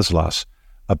Elena Kazlas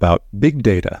about big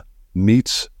data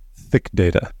meets thick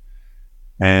data.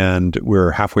 And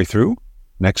we're halfway through.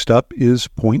 Next up is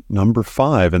point number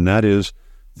 5, and that is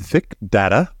thick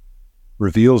data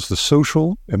reveals the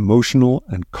social, emotional,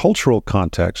 and cultural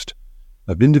context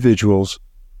of individuals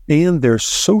and their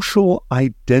social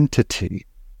identity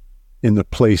in the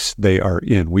place they are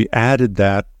in. We added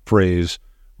that phrase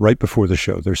right before the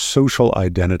show, their social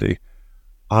identity.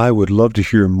 I would love to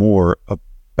hear more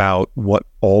about what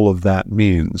all of that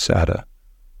means, Ada.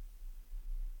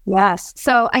 Yes.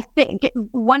 So I think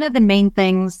one of the main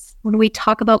things when we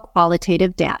talk about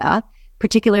qualitative data,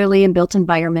 particularly in built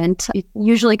environment, it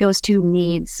usually goes to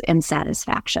needs and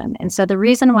satisfaction. And so the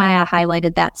reason why I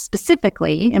highlighted that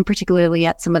specifically, and particularly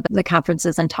at some of the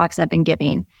conferences and talks I've been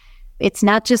giving, it's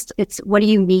not just, it's what do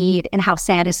you need and how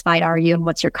satisfied are you and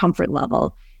what's your comfort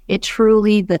level. It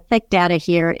truly, the thick data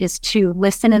here is to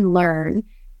listen and learn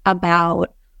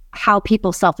about how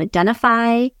people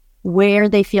self-identify, where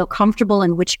they feel comfortable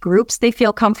and which groups they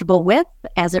feel comfortable with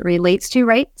as it relates to,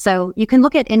 right? So you can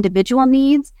look at individual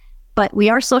needs, but we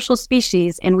are social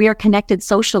species and we are connected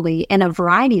socially in a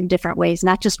variety of different ways,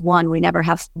 not just one. We never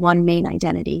have one main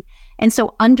identity. And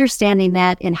so understanding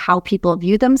that and how people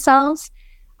view themselves,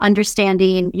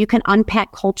 understanding you can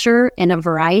unpack culture in a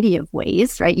variety of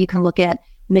ways, right? You can look at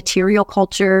material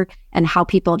culture and how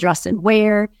people dress and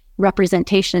wear,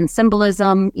 representation,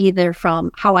 symbolism, either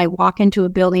from how I walk into a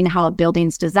building, how a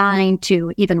building's designed,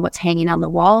 to even what's hanging on the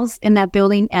walls in that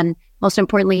building. And most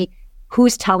importantly,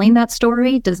 who's telling that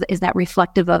story? Is that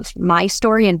reflective of my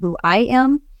story and who I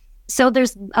am? So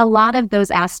there's a lot of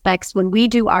those aspects. When we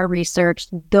do our research,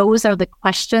 those are the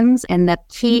questions and the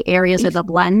key areas, or the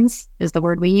lens is the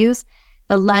word we use,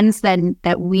 the lens then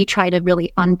that we try to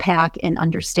really unpack and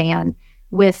understand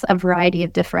with a variety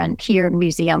of different here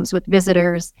museums, with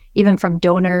visitors, even from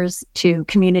donors to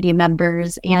community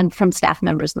members and from staff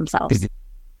members themselves.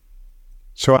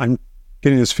 So I'm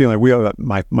getting this feeling, we have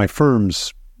my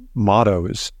firm's motto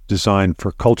is designed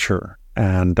for culture.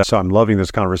 And so I'm loving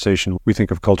this conversation. We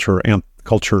think of culture and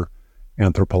culture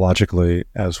anthropologically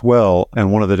as well.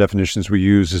 And one of the definitions we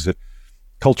use is that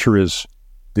culture is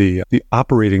the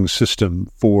operating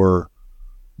system for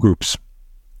groups.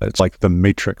 It's like the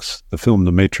Matrix, the film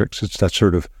The Matrix. It's that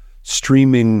sort of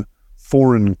streaming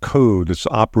foreign code that's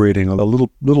operating, a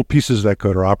little pieces of that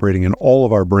code are operating in all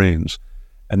of our brains.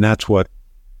 And that's what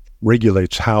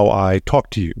regulates how I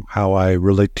talk to you, how I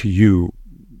relate to you,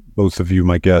 both of you,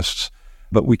 my guests.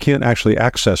 But we can't actually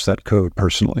access that code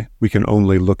personally. We can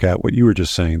only look at what you were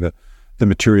just saying, the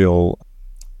material,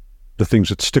 the things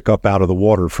that stick up out of the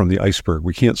water from the iceberg.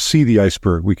 We can't see the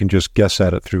iceberg. We can just guess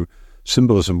at it through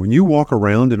symbolism. When you walk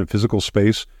around in a physical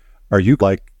space, are you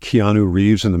like Keanu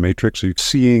Reeves in The Matrix? Are you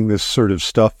seeing this sort of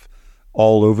stuff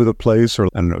all over the place? Or, I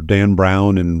don't know, Dan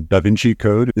Brown and Da Vinci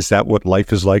Code? Is that what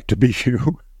life is like to be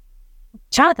you?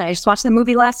 Jonathan, I just watched the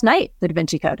movie last night, The Da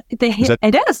Vinci Code. It is.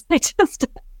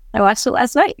 I watched it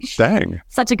last night. Dang.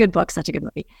 Such a good book, such a good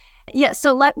movie. Yeah,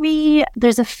 so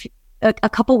there's a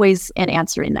couple ways in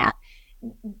answering that.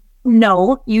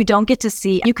 No, you don't get to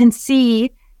see, you can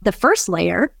see the first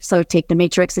layer. So take the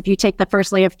Matrix, if you take the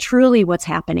first layer of truly what's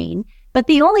happening, but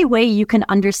the only way you can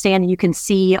understand, you can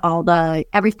see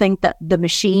everything that the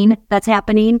machine that's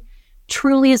happening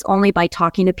truly is only by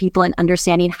talking to people and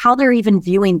understanding how they're even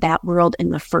viewing that world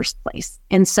in the first place.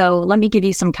 And so let me give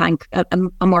you some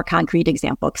a more concrete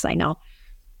example, because I know.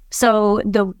 So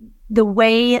the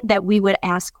way that we would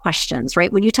ask questions,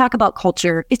 right? When you talk about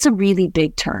culture, it's a really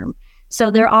big term. So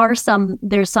there's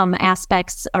some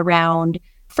aspects around,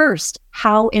 first,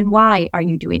 how and why are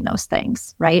you doing those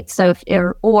things, right? So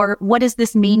or what does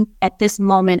this mean at this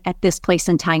moment, at this place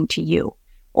and time to you?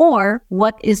 Or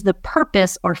what is the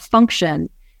purpose or function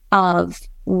of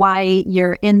why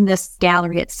you're in this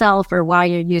gallery itself, or why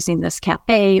you're using this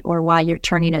cafe, or why you're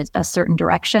turning a certain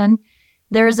direction?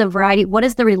 There's a variety. What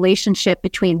is the relationship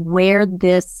between where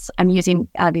this, I'm using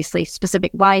obviously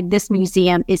specific, why this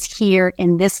museum is here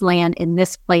in this land, in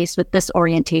this place with this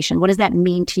orientation? What does that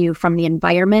mean to you from the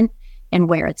environment and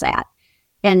where it's at?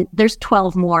 And there's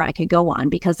 12 more I could go on,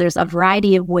 because there's a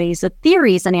variety of ways of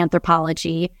theories in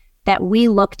anthropology that we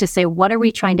look to say, what are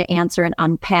we trying to answer and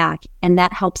unpack? And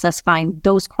that helps us find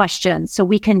those questions so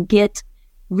we can get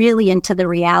really into the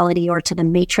reality or to the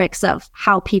matrix of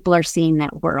how people are seeing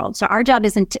that world. So our job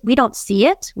isn't, we don't see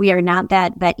it. We are not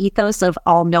that ethos of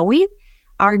all knowing.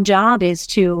 Our job is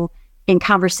to, in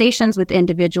conversations with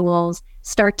individuals,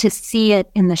 start to see it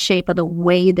in the shape of the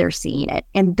way they're seeing it.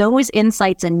 And those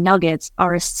insights and nuggets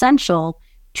are essential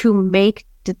to make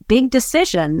big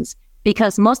decisions,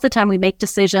 because most of the time we make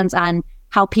decisions on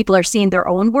how people are seeing their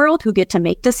own world who get to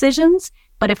make decisions.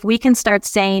 But if we can start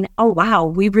saying, oh, wow,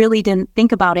 we really didn't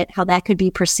think about it, how that could be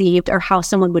perceived, or how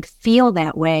someone would feel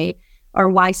that way, or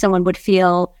why someone would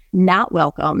feel not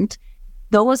welcomed.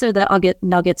 Those are the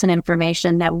nuggets and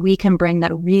information that we can bring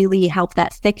that really help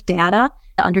that thick data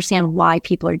to understand why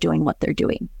people are doing what they're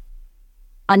doing.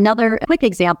 Another quick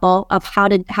example of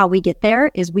how we get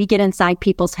there is we get inside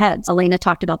people's heads. Elena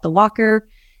talked about the walker.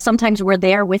 Sometimes we're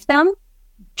there with them.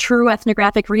 True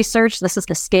ethnographic research, this is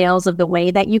the scales of the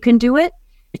way that you can do it.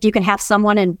 If you can have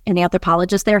someone, an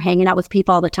anthropologist there hanging out with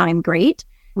people all the time, great.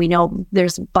 We know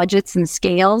there's budgets and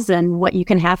scales and what you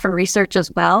can have for research as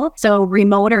well. So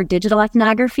remote or digital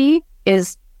ethnography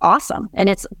is awesome. And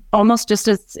it's almost just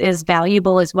as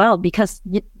valuable as well, because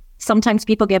sometimes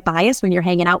people get biased when you're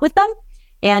hanging out with them.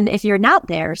 And if you're not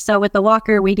there, so with the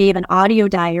walker, we gave an audio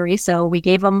diary. So we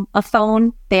gave them a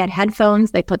phone, they had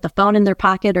headphones, they put the phone in their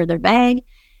pocket or their bag.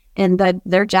 And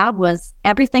their job was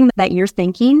everything that you're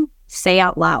thinking, say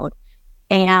out loud.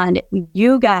 And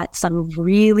you got some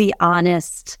really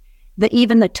honest,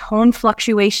 even the tone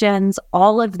fluctuations,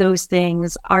 all of those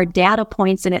things are data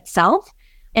points in itself.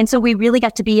 And so we really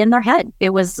got to be in their head.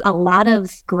 It was a lot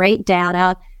of great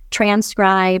data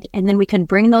transcribed, and then we can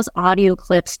bring those audio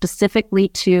clips specifically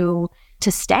to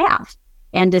staff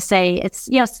and to say,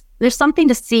 yes, there's something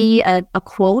to see a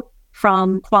quote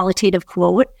from qualitative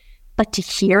quote, but to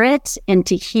hear it and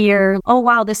to hear, oh,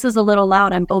 wow, this is a little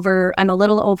loud. I'm a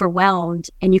little overwhelmed.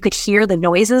 And you could hear the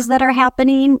noises that are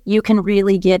happening. You can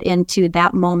really get into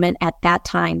that moment at that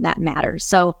time that matters.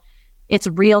 So it's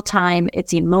real time,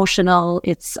 it's emotional,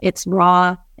 it's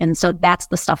raw. And so that's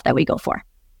the stuff that we go for.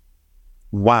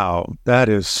 Wow, that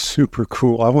is super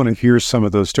cool. I want to hear some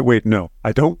of those. Wait, no,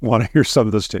 I don't want to hear some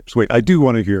of those tapes. Wait, I do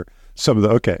want to hear some of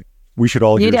okay. We should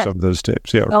all hear some of those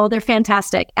tapes. Yeah. Oh, they're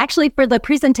fantastic. Actually, for the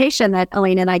presentation that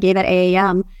Elena and I gave at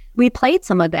AAM, we played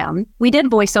some of them. We did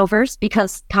voiceovers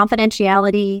because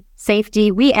confidentiality,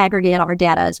 safety, we aggregate our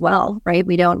data as well, right?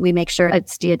 We make sure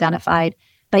it's de-identified.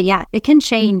 But yeah, it can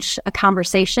change a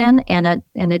conversation and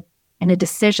a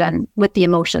decision with the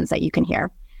emotions that you can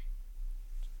hear.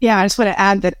 Yeah, I just want to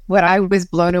add that what I was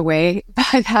blown away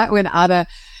by that when Ada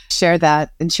shared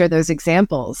that and shared those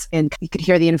examples, and you could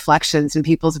hear the inflections in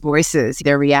people's voices,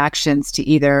 their reactions to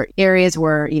either areas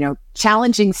where,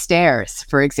 challenging stares,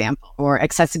 for example, or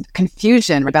excessive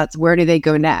confusion about where do they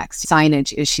go next,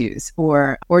 signage issues,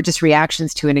 or just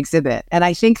reactions to an exhibit. And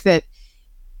I think that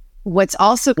what's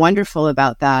also wonderful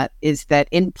about that is that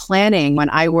in planning,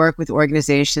 when I work with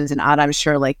organizations, and Ada, I'm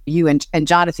sure like you and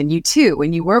Jonathan, you too,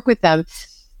 when you work with them,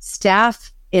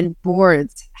 staff and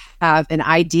boards have an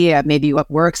idea maybe what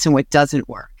works and what doesn't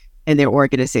work in their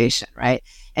organization, right?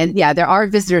 And yeah, there are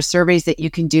visitor surveys that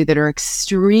you can do that are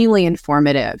extremely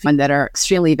informative and that are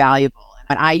extremely valuable.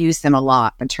 And I use them a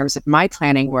lot in terms of my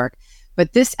planning work.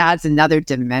 But this adds another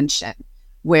dimension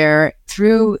where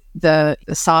through the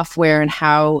software and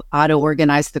how Ada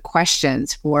organized the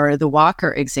questions for the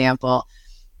Walker example,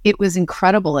 it was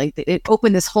incredible. It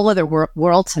opened this whole other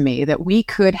world to me that we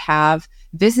could have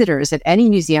visitors at any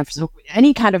museum, for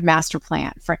any kind of master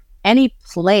plan, for any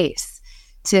place,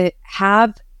 to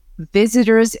have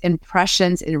visitors'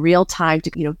 impressions in real time,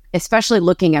 to, especially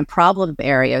looking at problem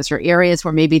areas or areas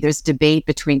where maybe there's debate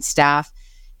between staff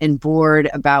and board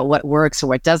about what works or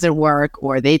what doesn't work,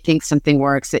 or they think something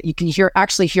works, that you can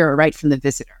actually hear it right from the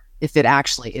visitor if it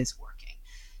actually is working.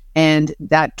 And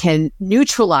that can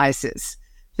neutralizes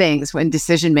things when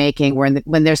decision making,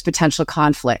 when there's potential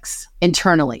conflicts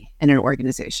internally in an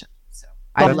organization. So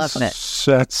I love it.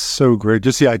 That's so great.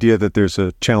 Just the idea that there's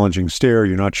a challenging stare,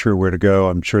 you're not sure where to go.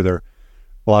 I'm sure there are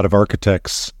a lot of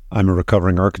architects. I'm a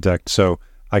recovering architect, so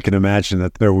I can imagine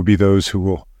that there will be those who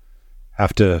will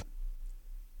have to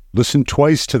listen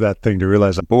twice to that thing to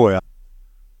realize, boy,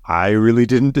 I really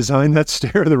didn't design that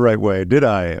stair the right way, did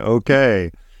I? Okay.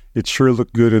 It sure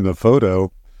looked good in the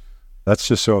photo. That's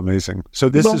just so amazing. So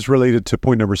this is related to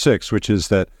point number 6, which is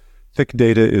that thick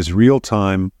data is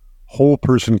real-time, whole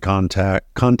person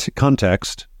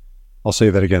context. I'll say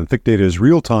that again. Thick data is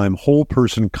real-time, whole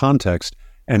person context,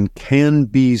 and can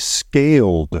be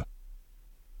scaled.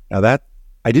 Now that,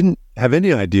 I didn't have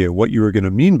any idea what you were going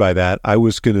to mean by that. I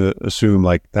was going to assume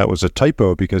like that was a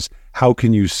typo, because how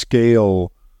can you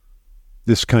scale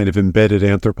this kind of embedded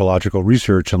anthropological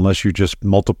research unless you just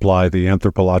multiply the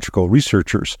anthropological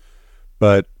researchers?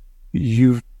 But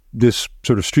this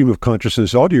sort of stream of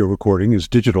consciousness audio recording is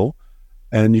digital,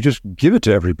 and you just give it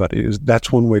to everybody.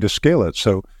 That's one way to scale it.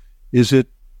 So Is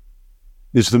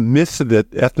the myth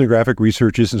that ethnographic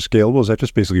research isn't scalable, is that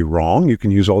just basically wrong? You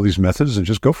can use all these methods and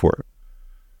just go for it.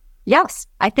 Yes.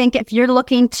 I think if you're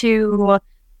looking to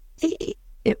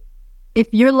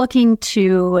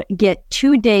get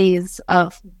 2 days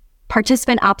of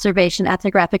participant observation,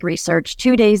 ethnographic research,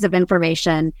 2 days of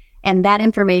information, and that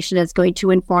information is going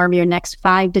to inform your next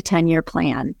 5 to 10 year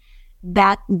plan,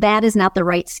 that is not the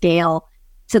right scale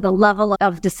to the level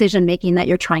of decision making that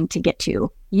you're trying to get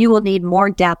to. You will need more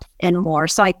depth and more.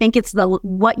 So I think it's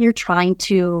what you're trying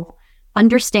to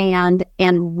understand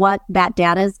and what that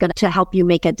data is going to help you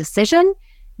make a decision.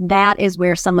 That is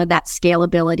where some of that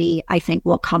scalability, I think,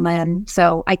 will come in.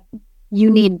 So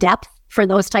you need depth for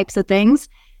those types of things.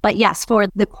 But yes, for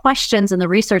the questions and the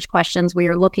research questions we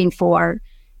are looking for,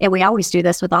 and we always do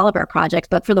this with all of our projects,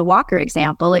 but for the Walker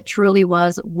example, it truly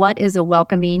was, what is a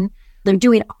welcoming? They're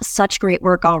doing such great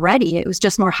work already. It was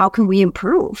just more, how can we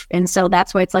improve? And so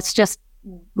that's why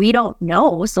we don't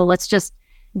know. So let's just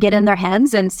get in their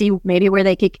heads and see maybe where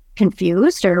they get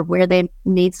confused or where they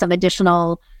need some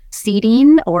additional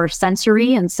seating or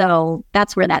sensory. And so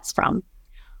that's where that's from.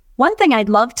 One thing I'm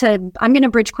going to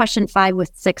bridge question 5 with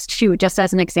 6 too, just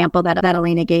as an example that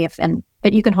Elena gave,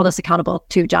 but you can hold us accountable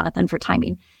too, Jonathan, for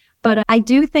timing. But I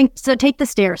do think, so take the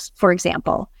stairs, for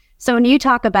example. So when you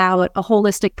talk about a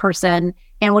holistic person,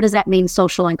 and what does that mean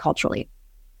social and culturally?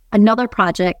 Another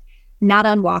project, not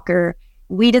on Walker,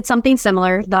 we did something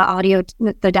similar, the audio,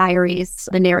 the diaries,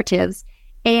 the narratives,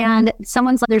 and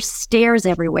someone's like, there's stairs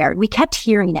everywhere. We kept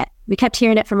hearing it. We kept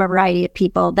hearing it from a variety of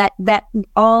people that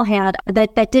all had,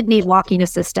 that didn't need walking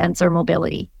assistance or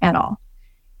mobility at all.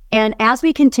 And as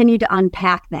we continue to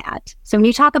unpack that, so when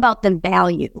you talk about the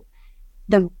value,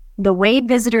 the way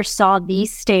visitors saw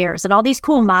these stairs and all these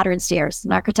cool modern stairs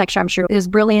and architecture, I'm sure is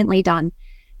brilliantly done,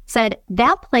 said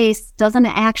that place doesn't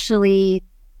actually,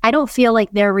 I don't feel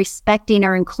like they're respecting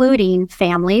or including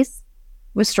families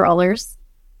with strollers,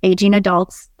 aging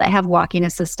adults that have walking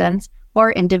assistance,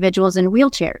 or individuals in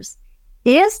wheelchairs.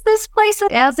 Is this place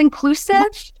as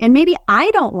inclusive? And maybe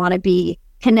I don't want to be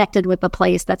connected with a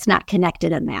place that's not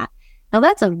connected in that. Now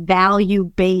that's a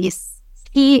value-based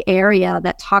key area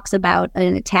that talks about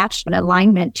an attachment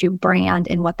alignment to brand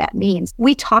and what that means.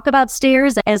 We talk about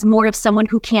stairs as more of someone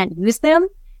who can't use them.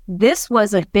 This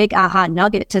was a big aha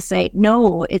nugget to say,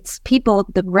 no, it's people,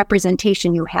 the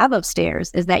representation you have of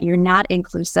stairs is that you're not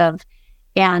inclusive,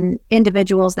 and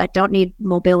individuals that don't need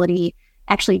mobility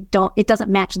actually it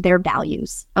doesn't match their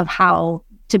values of how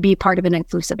to be part of an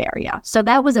inclusive area. So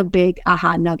that was a big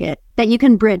aha nugget that you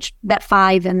can bridge that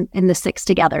 5 and the 6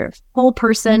 together, whole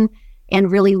person, and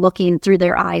really looking through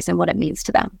their eyes and what it means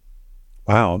to them.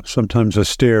 Wow. Sometimes a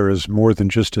stair is more than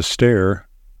just a stair.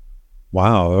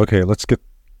 Wow. Okay. Let's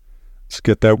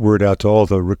get that word out to all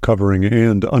the recovering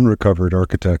and unrecovered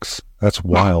architects. That's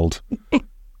wild.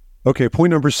 Okay.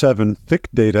 Point number 7, thick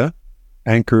data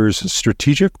anchors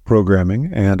strategic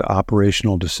programming and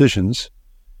operational decisions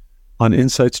on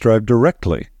insights derived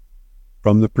directly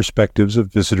from the perspectives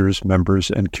of visitors,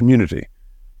 members, and community.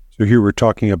 So here we're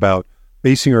talking about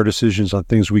basing our decisions on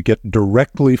things we get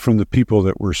directly from the people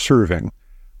that we're serving.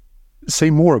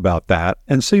 Say more about that,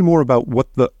 and say more about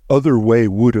what the other way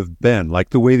would have been.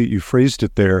 Like the way that you phrased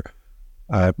it there,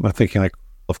 I'm thinking like,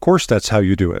 of course that's how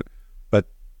you do it. But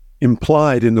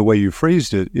implied in the way you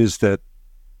phrased it is that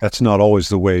that's not always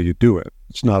the way you do it.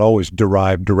 It's not always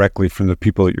derived directly from the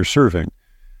people that you're serving.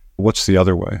 What's the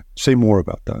other way? Say more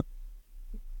about that.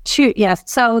 Yes.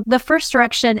 So the first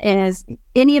direction is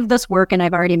any of this work, and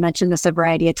I've already mentioned this a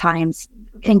variety of times,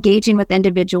 engaging with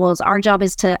individuals. Our job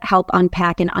is to help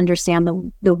unpack and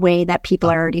understand the way that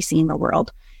people are already seeing the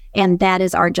world. And that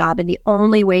is our job. And the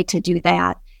only way to do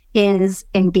that is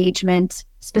engagement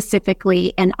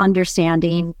specifically and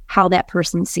understanding how that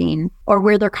person's seen, or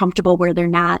where they're comfortable, where they're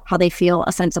not, how they feel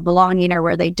a sense of belonging or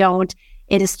where they don't.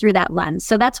 It is through that lens.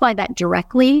 So that's why that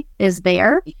directly is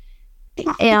there.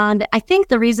 And I think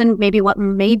the reason, maybe what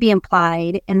may be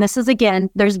implied, and this is, again,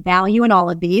 there's value in all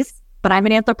of these, but I'm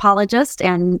an anthropologist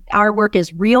and our work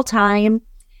is real time.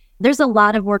 There's a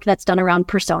lot of work that's done around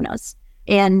personas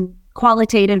and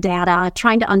qualitative data,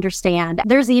 trying to understand.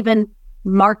 There's even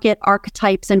market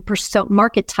archetypes and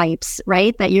market types,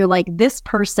 right? That you're like, this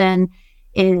person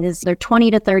they're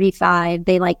 20 to 35.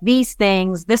 They like these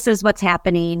things. This is what's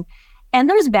happening. And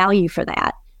there's value for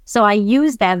that. So I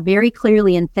use that very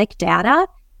clearly in thick data.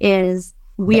 Is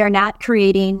we are not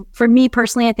creating, for me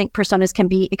personally, I think personas can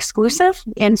be exclusive,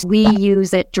 and we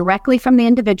use it directly from the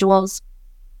individuals.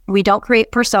 We don't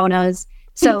create personas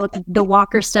So the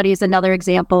Walker study is another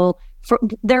example.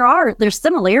 There's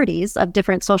similarities of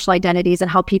different social identities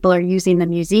and how people are using the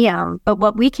museum. But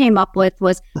what we came up with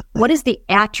was, what is the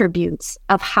attributes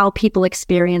of how people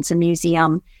experience a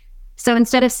museum? So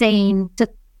instead of saying to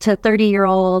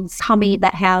 30-year-olds coming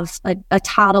that have a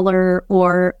toddler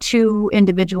or two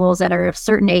individuals that are of a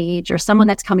certain age or someone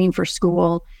that's coming for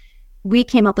school, we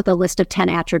came up with a list of 10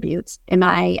 attributes. Am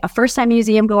I a first-time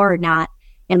museum goer or not?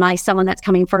 Am I someone that's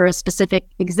coming for a specific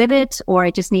exhibit, or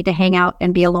I just need to hang out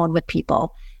and be alone with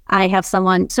people? I have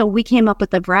someone. So we came up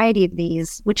with a variety of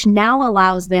these, which now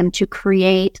allows them to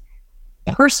create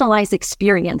personalized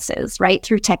experiences, right?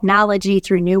 Through technology,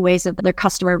 through new ways of their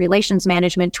customer relations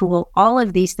management tool, all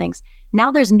of these things.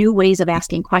 Now there's new ways of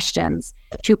asking questions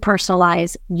to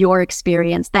personalize your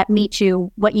experience that meet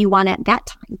you what you want at that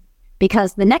time.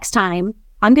 Because the next time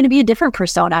I'm going to be a different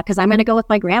persona because I'm going to go with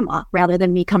my grandma rather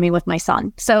than me coming with my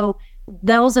son. So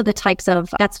those are the types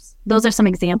of, those are some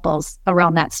examples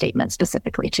around that statement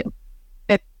specifically too.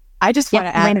 I just want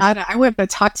to add, I want to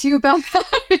talk to you about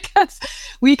that because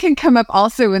we can come up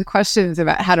also with questions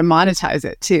about how to monetize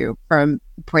it too, from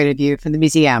the point of view from the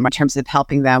museum in terms of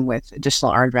helping them with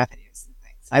additional earned revenues and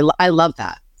things. I love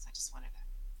that. So I just wanted to.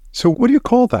 So what do you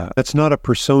call that? That's not a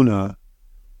persona.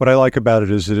 What I like about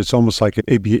it is that it's almost like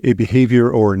a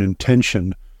behavior or an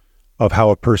intention of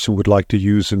how a person would like to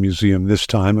use a museum this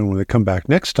time. And when they come back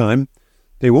next time,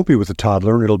 they won't be with a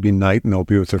toddler and it'll be night and they'll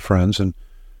be with their friends. And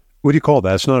what do you call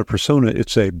that? It's not a persona,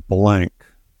 it's a blank.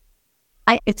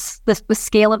 It's the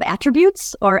scale of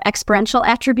attributes or experiential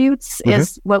attributes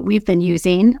is what we've been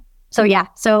using. So yeah,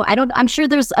 so I'm sure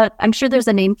there's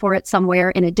a name for it somewhere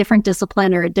in a different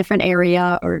discipline or a different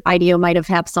area, or IDEO might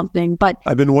have something. But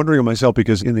I've been wondering myself,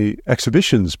 because in the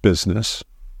exhibitions business,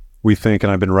 we think,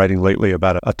 and I've been writing lately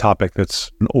about a topic that's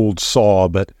an old saw,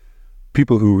 but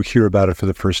people who hear about it for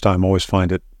the first time always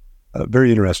find it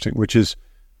very interesting, which is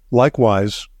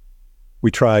likewise, we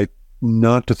try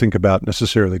not to think about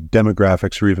necessarily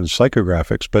demographics or even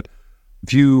psychographics, but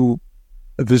view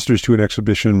visitors to an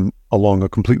exhibition along a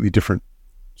completely different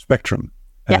spectrum.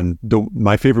 Yeah. And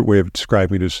my favorite way of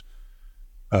describing it is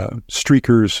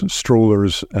streakers,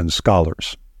 strollers, and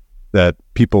scholars. That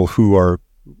people who are,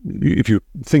 if you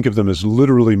think of them as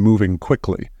literally moving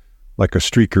quickly, like a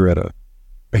streaker at a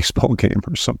baseball game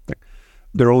or something,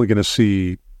 they're only going to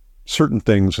see certain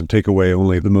things and take away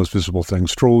only the most visible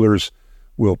things. Strollers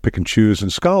will pick and choose,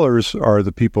 and scholars are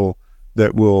the people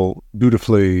that will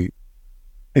dutifully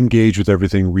engage with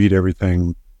everything, read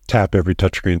everything, tap every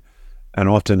touchscreen. And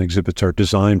often exhibits are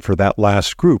designed for that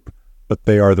last group, but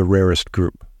they are the rarest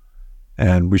group.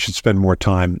 And we should spend more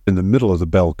time in the middle of the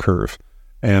bell curve.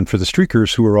 And for the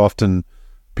streakers, who are often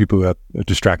people who are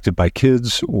distracted by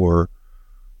kids, or,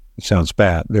 it sounds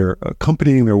bad, they're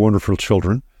accompanying their wonderful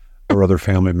children or other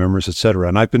family members, etc.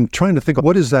 And I've been trying to think of,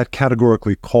 what is that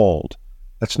categorically called?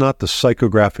 That's not the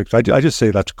psychographics. I just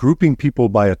say that's grouping people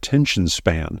by attention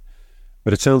span.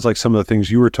 But it sounds like some of the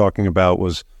things you were talking about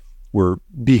were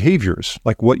behaviors,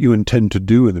 like what you intend to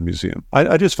do in the museum.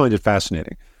 I just find it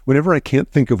fascinating. Whenever I can't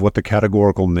think of what the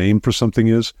categorical name for something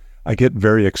is, I get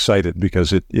very excited,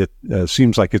 because it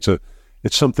seems like it's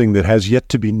something that has yet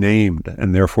to be named,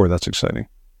 and therefore that's exciting.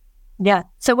 Yeah.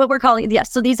 So what we're calling,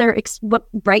 so these are what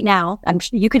right now,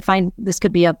 you could find, this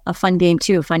could be a fun game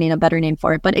too, finding a better name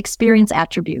for it, but experience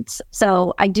attributes.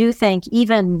 So I do think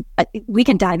even, we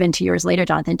can dive into yours later,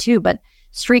 Jonathan, too, but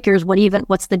streakers,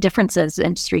 what's the differences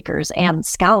in streakers and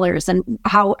scholars, and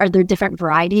how are there different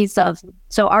varieties of,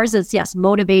 so ours is, yes,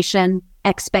 motivation,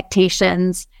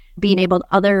 expectations, being able to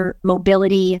other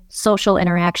mobility, social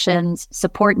interactions,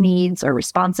 support needs or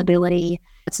responsibility.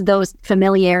 It's those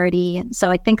familiarity.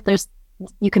 So I think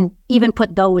you can even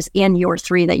put those in your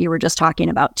three that you were just talking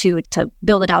about too, to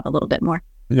build it out a little bit more.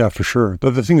 Yeah, for sure.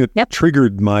 But the thing that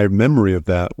triggered my memory of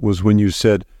that was when you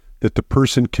said that the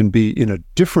person can be in a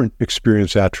different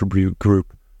experience attribute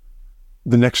group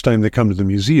the next time they come to the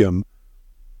museum,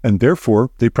 and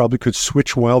therefore they probably could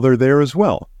switch while they're there as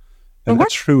well. And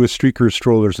that's true with streakers,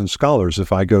 strollers, and scholars.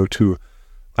 If I go to,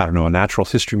 a natural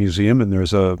history museum and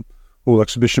there's a whole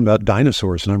exhibition about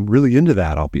dinosaurs and I'm really into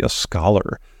that, I'll be a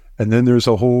scholar. And then there's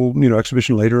a whole,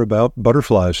 exhibition later about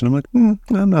butterflies. And I'm like,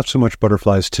 I'm not so much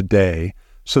butterflies today.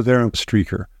 So there I'm a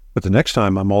streaker. But the next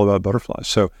time I'm all about butterflies.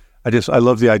 So I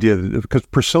love the idea that, because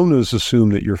personas assume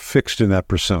that you're fixed in that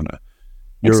persona.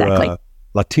 You're exactly. A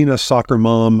Latina soccer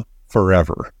mom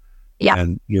forever. Yeah.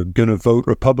 And you're going to vote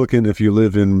Republican if you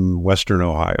live in Western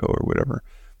Ohio or whatever.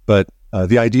 But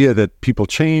the idea that people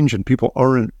change and people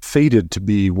aren't fated to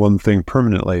be one thing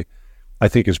permanently, I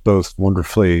think is both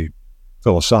wonderfully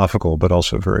philosophical, but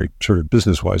also very sort of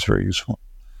business-wise, very useful.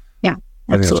 Yeah.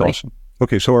 I think that's awesome.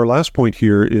 Okay, so our last point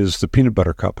here is the peanut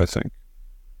butter cup, I think.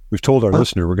 We've told our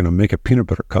listener we're going to make a peanut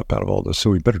butter cup out of all this, so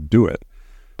we better do it.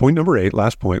 Point number 8,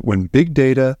 last point. When big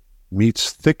data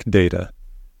meets thick data,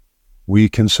 we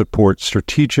can support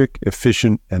strategic,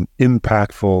 efficient, and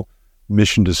impactful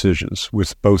mission decisions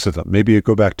with both of them. Maybe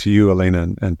go back to you, Elena,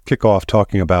 and kick off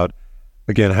talking about,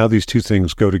 again, how these two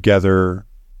things go together.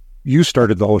 You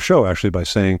started the whole show, actually, by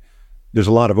saying there's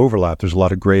a lot of overlap. There's a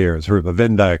lot of gray areas, sort of a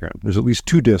Venn diagram. There's at least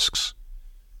 2 discs.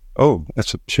 Oh,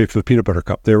 that's the shape of the peanut butter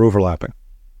cup. They're overlapping.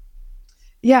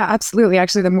 Yeah, absolutely.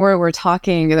 Actually, the more we're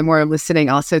talking, the more I'm listening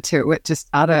also to what just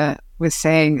Ada was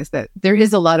saying is that there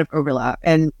is a lot of overlap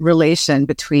and relation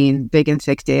between big and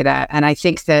thick data. And I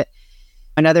think that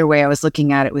another way I was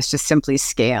looking at it was just simply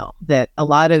scale, that a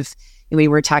lot of, we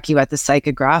were talking about the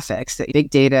psychographics, that big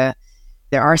data,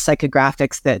 there are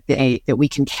psychographics that we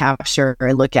can capture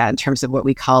or look at in terms of what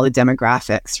we call the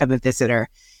demographics of a visitor.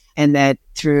 And that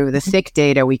through the thick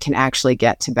data, we can actually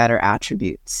get to better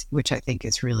attributes, which I think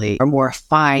is really a more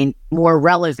fine, more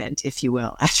relevant, if you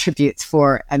will, attributes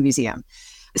for a museum.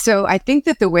 So I think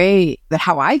that the way that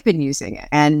how I've been using it,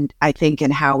 and I think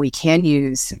in how we can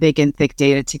use big and thick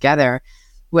data together,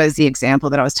 was the example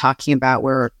that I was talking about.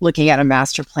 We're looking at a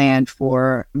master plan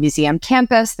for a museum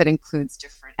campus that includes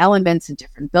different elements and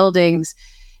different buildings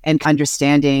and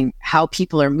understanding how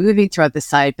people are moving throughout the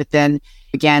site. But then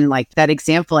again, like that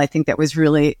example, I think that was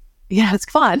really, it's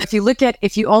fun.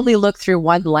 If you only look through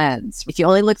one lens, if you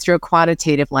only look through a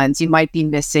quantitative lens, you might be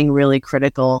missing really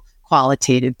critical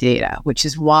qualitative data, which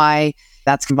is why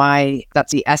that's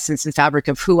the essence and fabric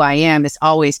of who I am, is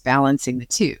always balancing the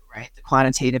two, right? The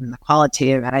quantitative and the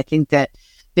qualitative. And I think that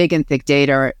big and thick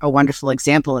data are a wonderful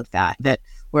example of that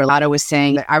where Lada was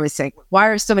saying, that I was saying, why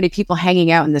are so many people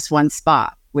hanging out in this one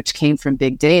spot, which came from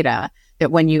big data,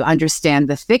 that when you understand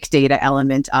the thick data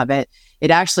element of it,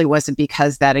 it actually wasn't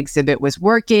because that exhibit was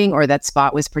working or that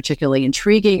spot was particularly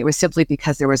intriguing. It was simply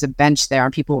because there was a bench there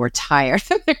and people were tired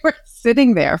and they were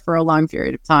sitting there for a long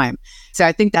period of time. So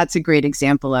I think that's a great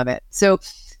example of it. So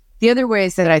the other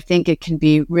ways that I think it can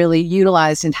be really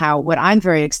utilized and what I'm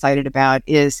very excited about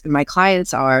is my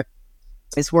clients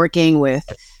is working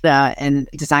with and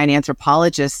design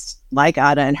anthropologists like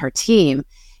Ada and her team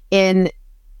in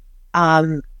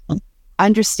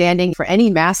understanding for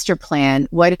any master plan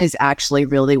what is actually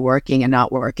really working and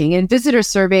not working. In visitor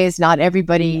surveys, not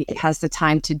everybody has the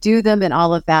time to do them and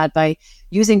all of that. By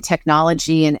using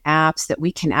technology and apps that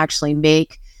we can actually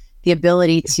make the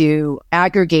ability to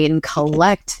aggregate and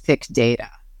collect thick data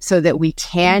so that we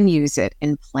can use it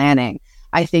in planning,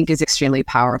 I think is extremely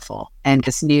powerful. And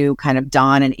this new kind of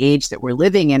dawn and age that we're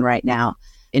living in right now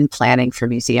in planning for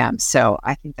museums. So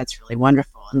I think that's really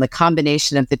wonderful. And the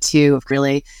combination of the two, of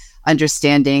really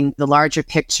understanding the larger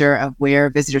picture of where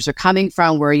visitors are coming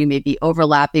from, where you may be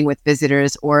overlapping with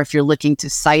visitors, or if you're looking to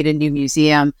cite a new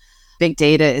museum, big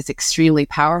data is extremely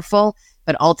powerful.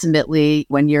 But ultimately,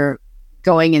 when you're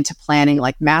going into planning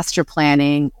like master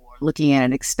planning or looking at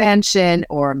an expansion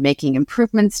or making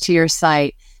improvements to your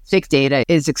site, thick data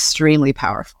is extremely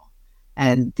powerful.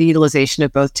 And the utilization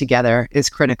of both together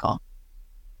is critical.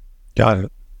 Got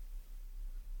it.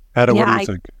 Ada, what do you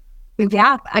think?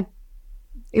 Yeah,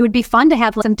 it would be fun to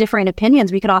have some different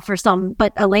opinions. We could offer some,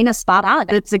 but Elena's spot on.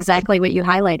 It's exactly what you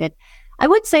highlighted. I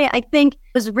would say, I think,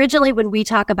 was originally when we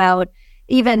talk about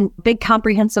even big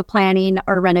comprehensive planning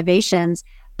or renovations,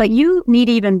 but you need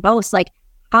even both. Like,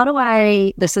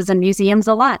 this is in museums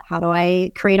a lot. How do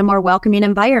I create a more welcoming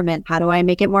environment? How do I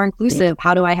make it more inclusive?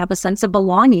 How do I have a sense of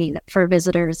belonging for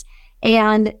visitors?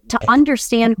 And to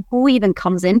understand who even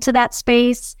comes into that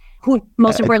space, who,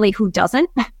 most importantly, who doesn't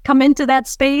come into that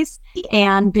space,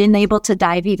 and being able to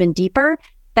dive even deeper.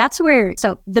 That's where,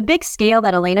 so the big scale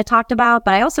that Elena talked about,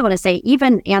 but I also want to say,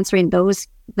 even answering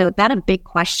that a big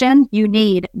question, you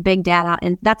need big data.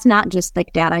 And that's not just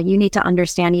thick data. You need to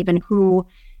understand even who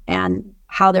and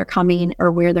how they're coming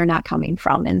or where they're not coming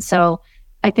from. And so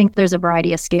I think there's a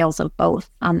variety of scales of both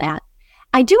on that.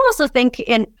 I do also think,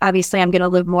 and obviously I'm going to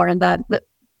live more in the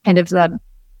kind of the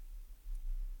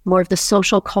more of the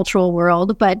social cultural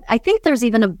world, but I think there's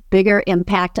even a bigger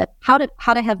impact at how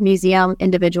to have museum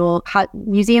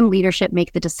leadership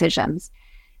make the decisions.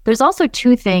 There's also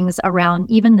two things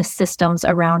around even the systems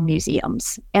around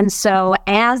museums. And so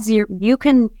as you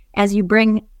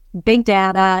bring big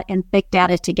data and thick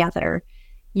data together,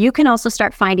 you can also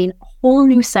start finding a whole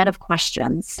new set of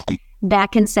questions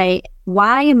that can say,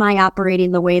 why am I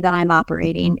operating the way that I'm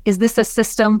operating? Is this a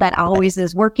system that always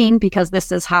is working because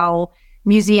this is how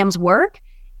museums work?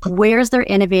 Where's there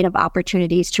innovative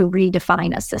opportunities to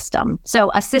redefine a system?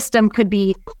 So a system could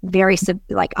be very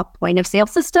like a point of sale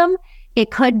system.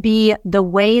 It could be the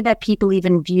way that people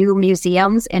even view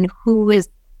museums and who is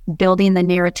building the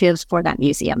narratives for that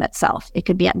museum itself. It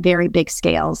could be at very big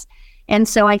scales. And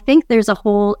so I think there's a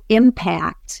whole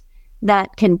impact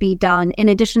that can be done in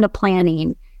addition to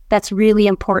planning that's really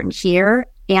important here,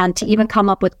 and to even come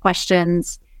up with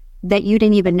questions that you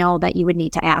didn't even know that you would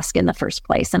need to ask in the first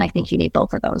place. And I think you need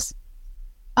both of those.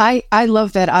 I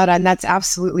love that, Ada, and that's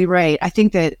absolutely right. I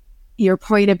think that your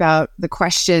point about the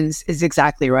questions is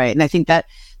exactly right. And I think that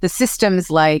the systems,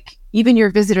 like even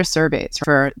your visitor surveys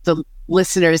for the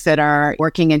listeners that are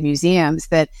working in museums,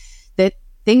 that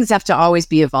things have to always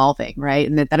be evolving, right?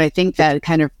 And that I think that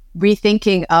kind of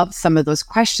rethinking of some of those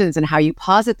questions and how you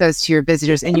posit those to your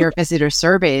visitors in your visitor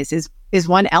surveys is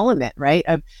one element, right?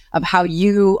 Of how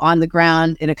you on the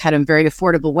ground in a kind of very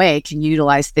affordable way can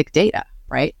utilize thick data,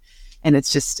 right? And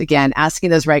it's just, again, asking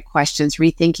those right questions,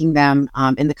 rethinking them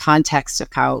in the context of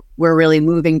how we're really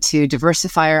moving to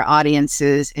diversify our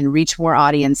audiences and reach more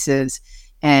audiences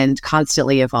and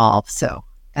constantly evolve. So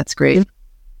that's great.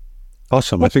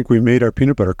 Awesome. I think we made our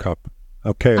peanut butter cup.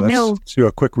 Okay, let's do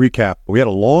a quick recap. We had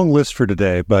a long list for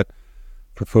today, but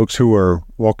for folks who are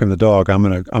walking the dog, I'm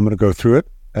gonna go through it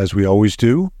as we always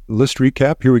do. List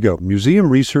recap. Here we go. Museum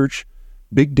research,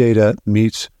 big data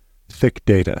meets thick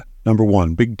data. Number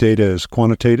one, big data is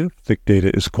quantitative, thick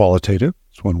data is qualitative.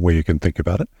 It's one way you can think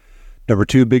about it. Number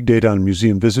two, big data on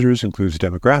museum visitors includes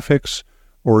demographics,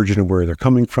 origin of where they're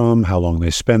coming from, how long they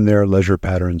spend there, leisure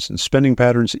patterns, and spending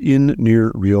patterns in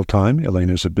near real time.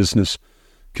 Elena is a business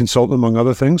consultant, among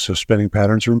other things, so spending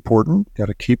patterns are important. Got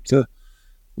to keep the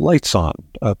lights on.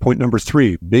 Point number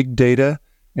three, big data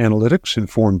analytics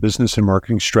inform business and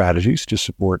marketing strategies to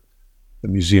support the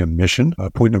museum mission.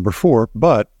 Point number four,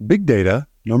 but big data,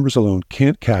 numbers alone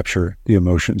can't capture the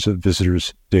emotions of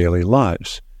visitors' daily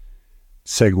lives.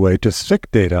 Segue to thick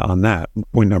data on that.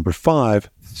 Point number five,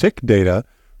 thick data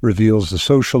reveals the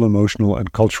social, emotional,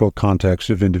 and cultural context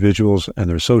of individuals and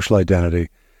their social identity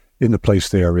in the place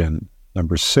they are in.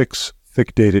 Number six,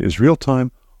 thick data is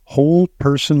real-time, whole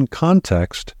person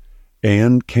context,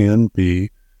 and can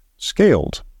be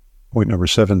scaled. Point number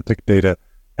seven, thick data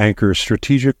anchors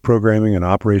strategic programming and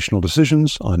operational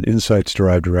decisions on insights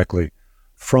derived directly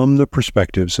from the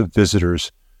perspectives of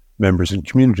visitors, members, and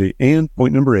community. And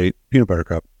point number eight, peanut butter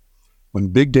cup. When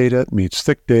big data meets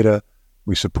thick data,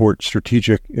 we support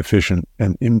strategic, efficient,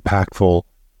 and impactful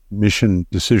mission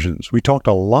decisions. We talked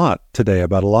a lot today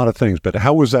about a lot of things, but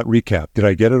how was that recap? Did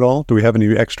I get it all? Do we have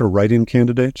any extra write-in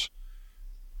candidates?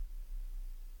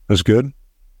 That's good?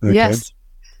 Okay. Yes.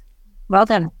 Well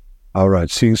done. All right.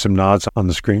 Seeing some nods on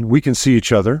the screen. We can see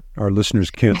each other. Our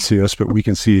listeners can't see us, but we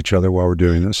can see each other while we're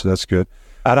doing this, so that's good.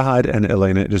 Adaheid and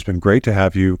Elena, it has been great to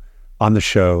have you on the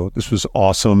show. This was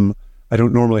awesome. I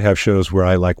don't normally have shows where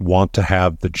I want to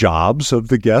have the jobs of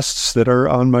the guests that are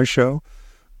on my show.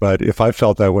 But if I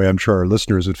felt that way, I'm sure our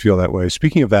listeners would feel that way.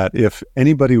 Speaking of that, if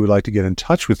anybody would like to get in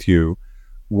touch with you,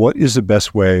 what is the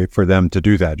best way for them to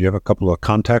do that? Do you have a couple of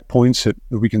contact points that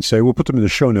we can say? We'll put them in the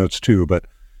show notes too, but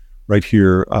right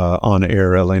here on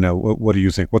air, Elena, what do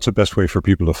you think? What's the best way for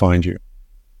people to find you?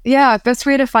 Yeah, best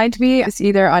way to find me is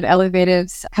either on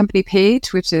Elevative's company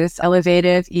page, which is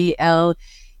Elevative,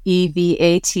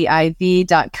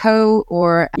 ELEVATIV.co,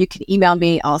 or you can email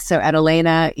me also at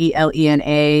Elena,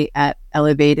 ELENA, at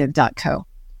elevative.co.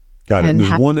 Got it. And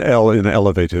there's one L in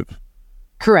elevative.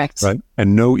 Correct. Right?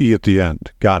 And no E at the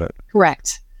end. Got it.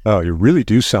 Correct. Oh, you really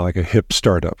do sound like a hip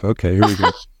startup. Okay, here we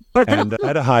go. And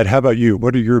Adaheid, how about you?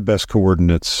 What are your best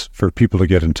coordinates for people to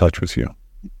get in touch with you?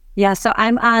 Yeah, so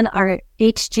I'm on our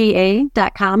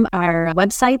hga.com, our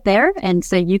website there. And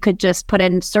so you could just put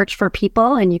in search for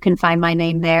people and you can find my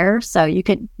name there. So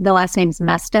the last name's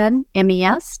Mestad,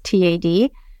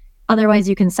 MESTAD. Otherwise,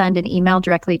 you can send an email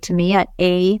directly to me at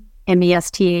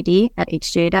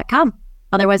MESTAD@hga.com.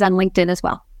 Otherwise, on LinkedIn as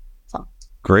well. So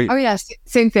great. Oh, yes.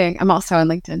 Same thing. I'm also on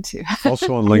LinkedIn too.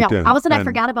 Also on LinkedIn. No, I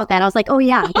forgot about that. I was like, oh,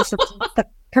 yeah, this is the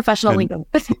professional LinkedIn.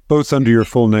 Both under your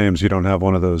full names. You don't have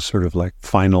one of those sort of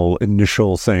final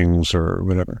initial things or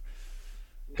whatever.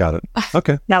 Got it.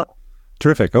 Okay. No.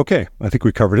 Terrific. Okay. I think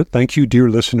we covered it. Thank you, dear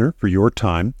listener, for your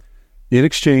time. In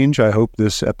exchange, I hope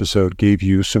this episode gave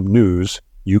you some news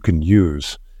you can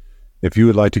use. If you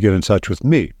would like to get in touch with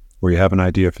me, or you have an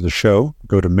idea for the show,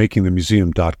 go to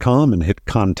makingthemuseum.com and hit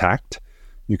contact.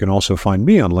 You can also find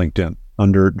me on LinkedIn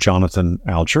under Jonathan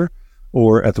Alger,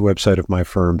 or at the website of my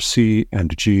firm,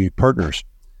 C&G Partners.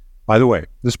 By the way,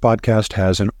 this podcast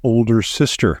has an older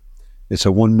sister. It's a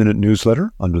 1-minute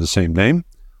newsletter under the same name.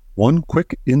 One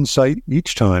quick insight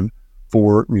each time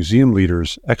for museum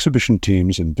leaders, exhibition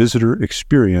teams, and visitor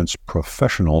experience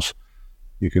professionals.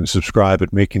 You can subscribe at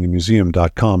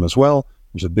makingthemuseum.com as well.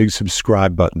 There's a big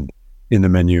subscribe button in the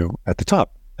menu at the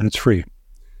top, and it's free.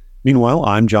 Meanwhile,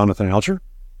 I'm Jonathan Alger,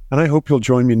 and I hope you'll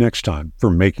join me next time for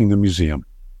Making the Museum.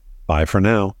 Bye for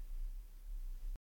now.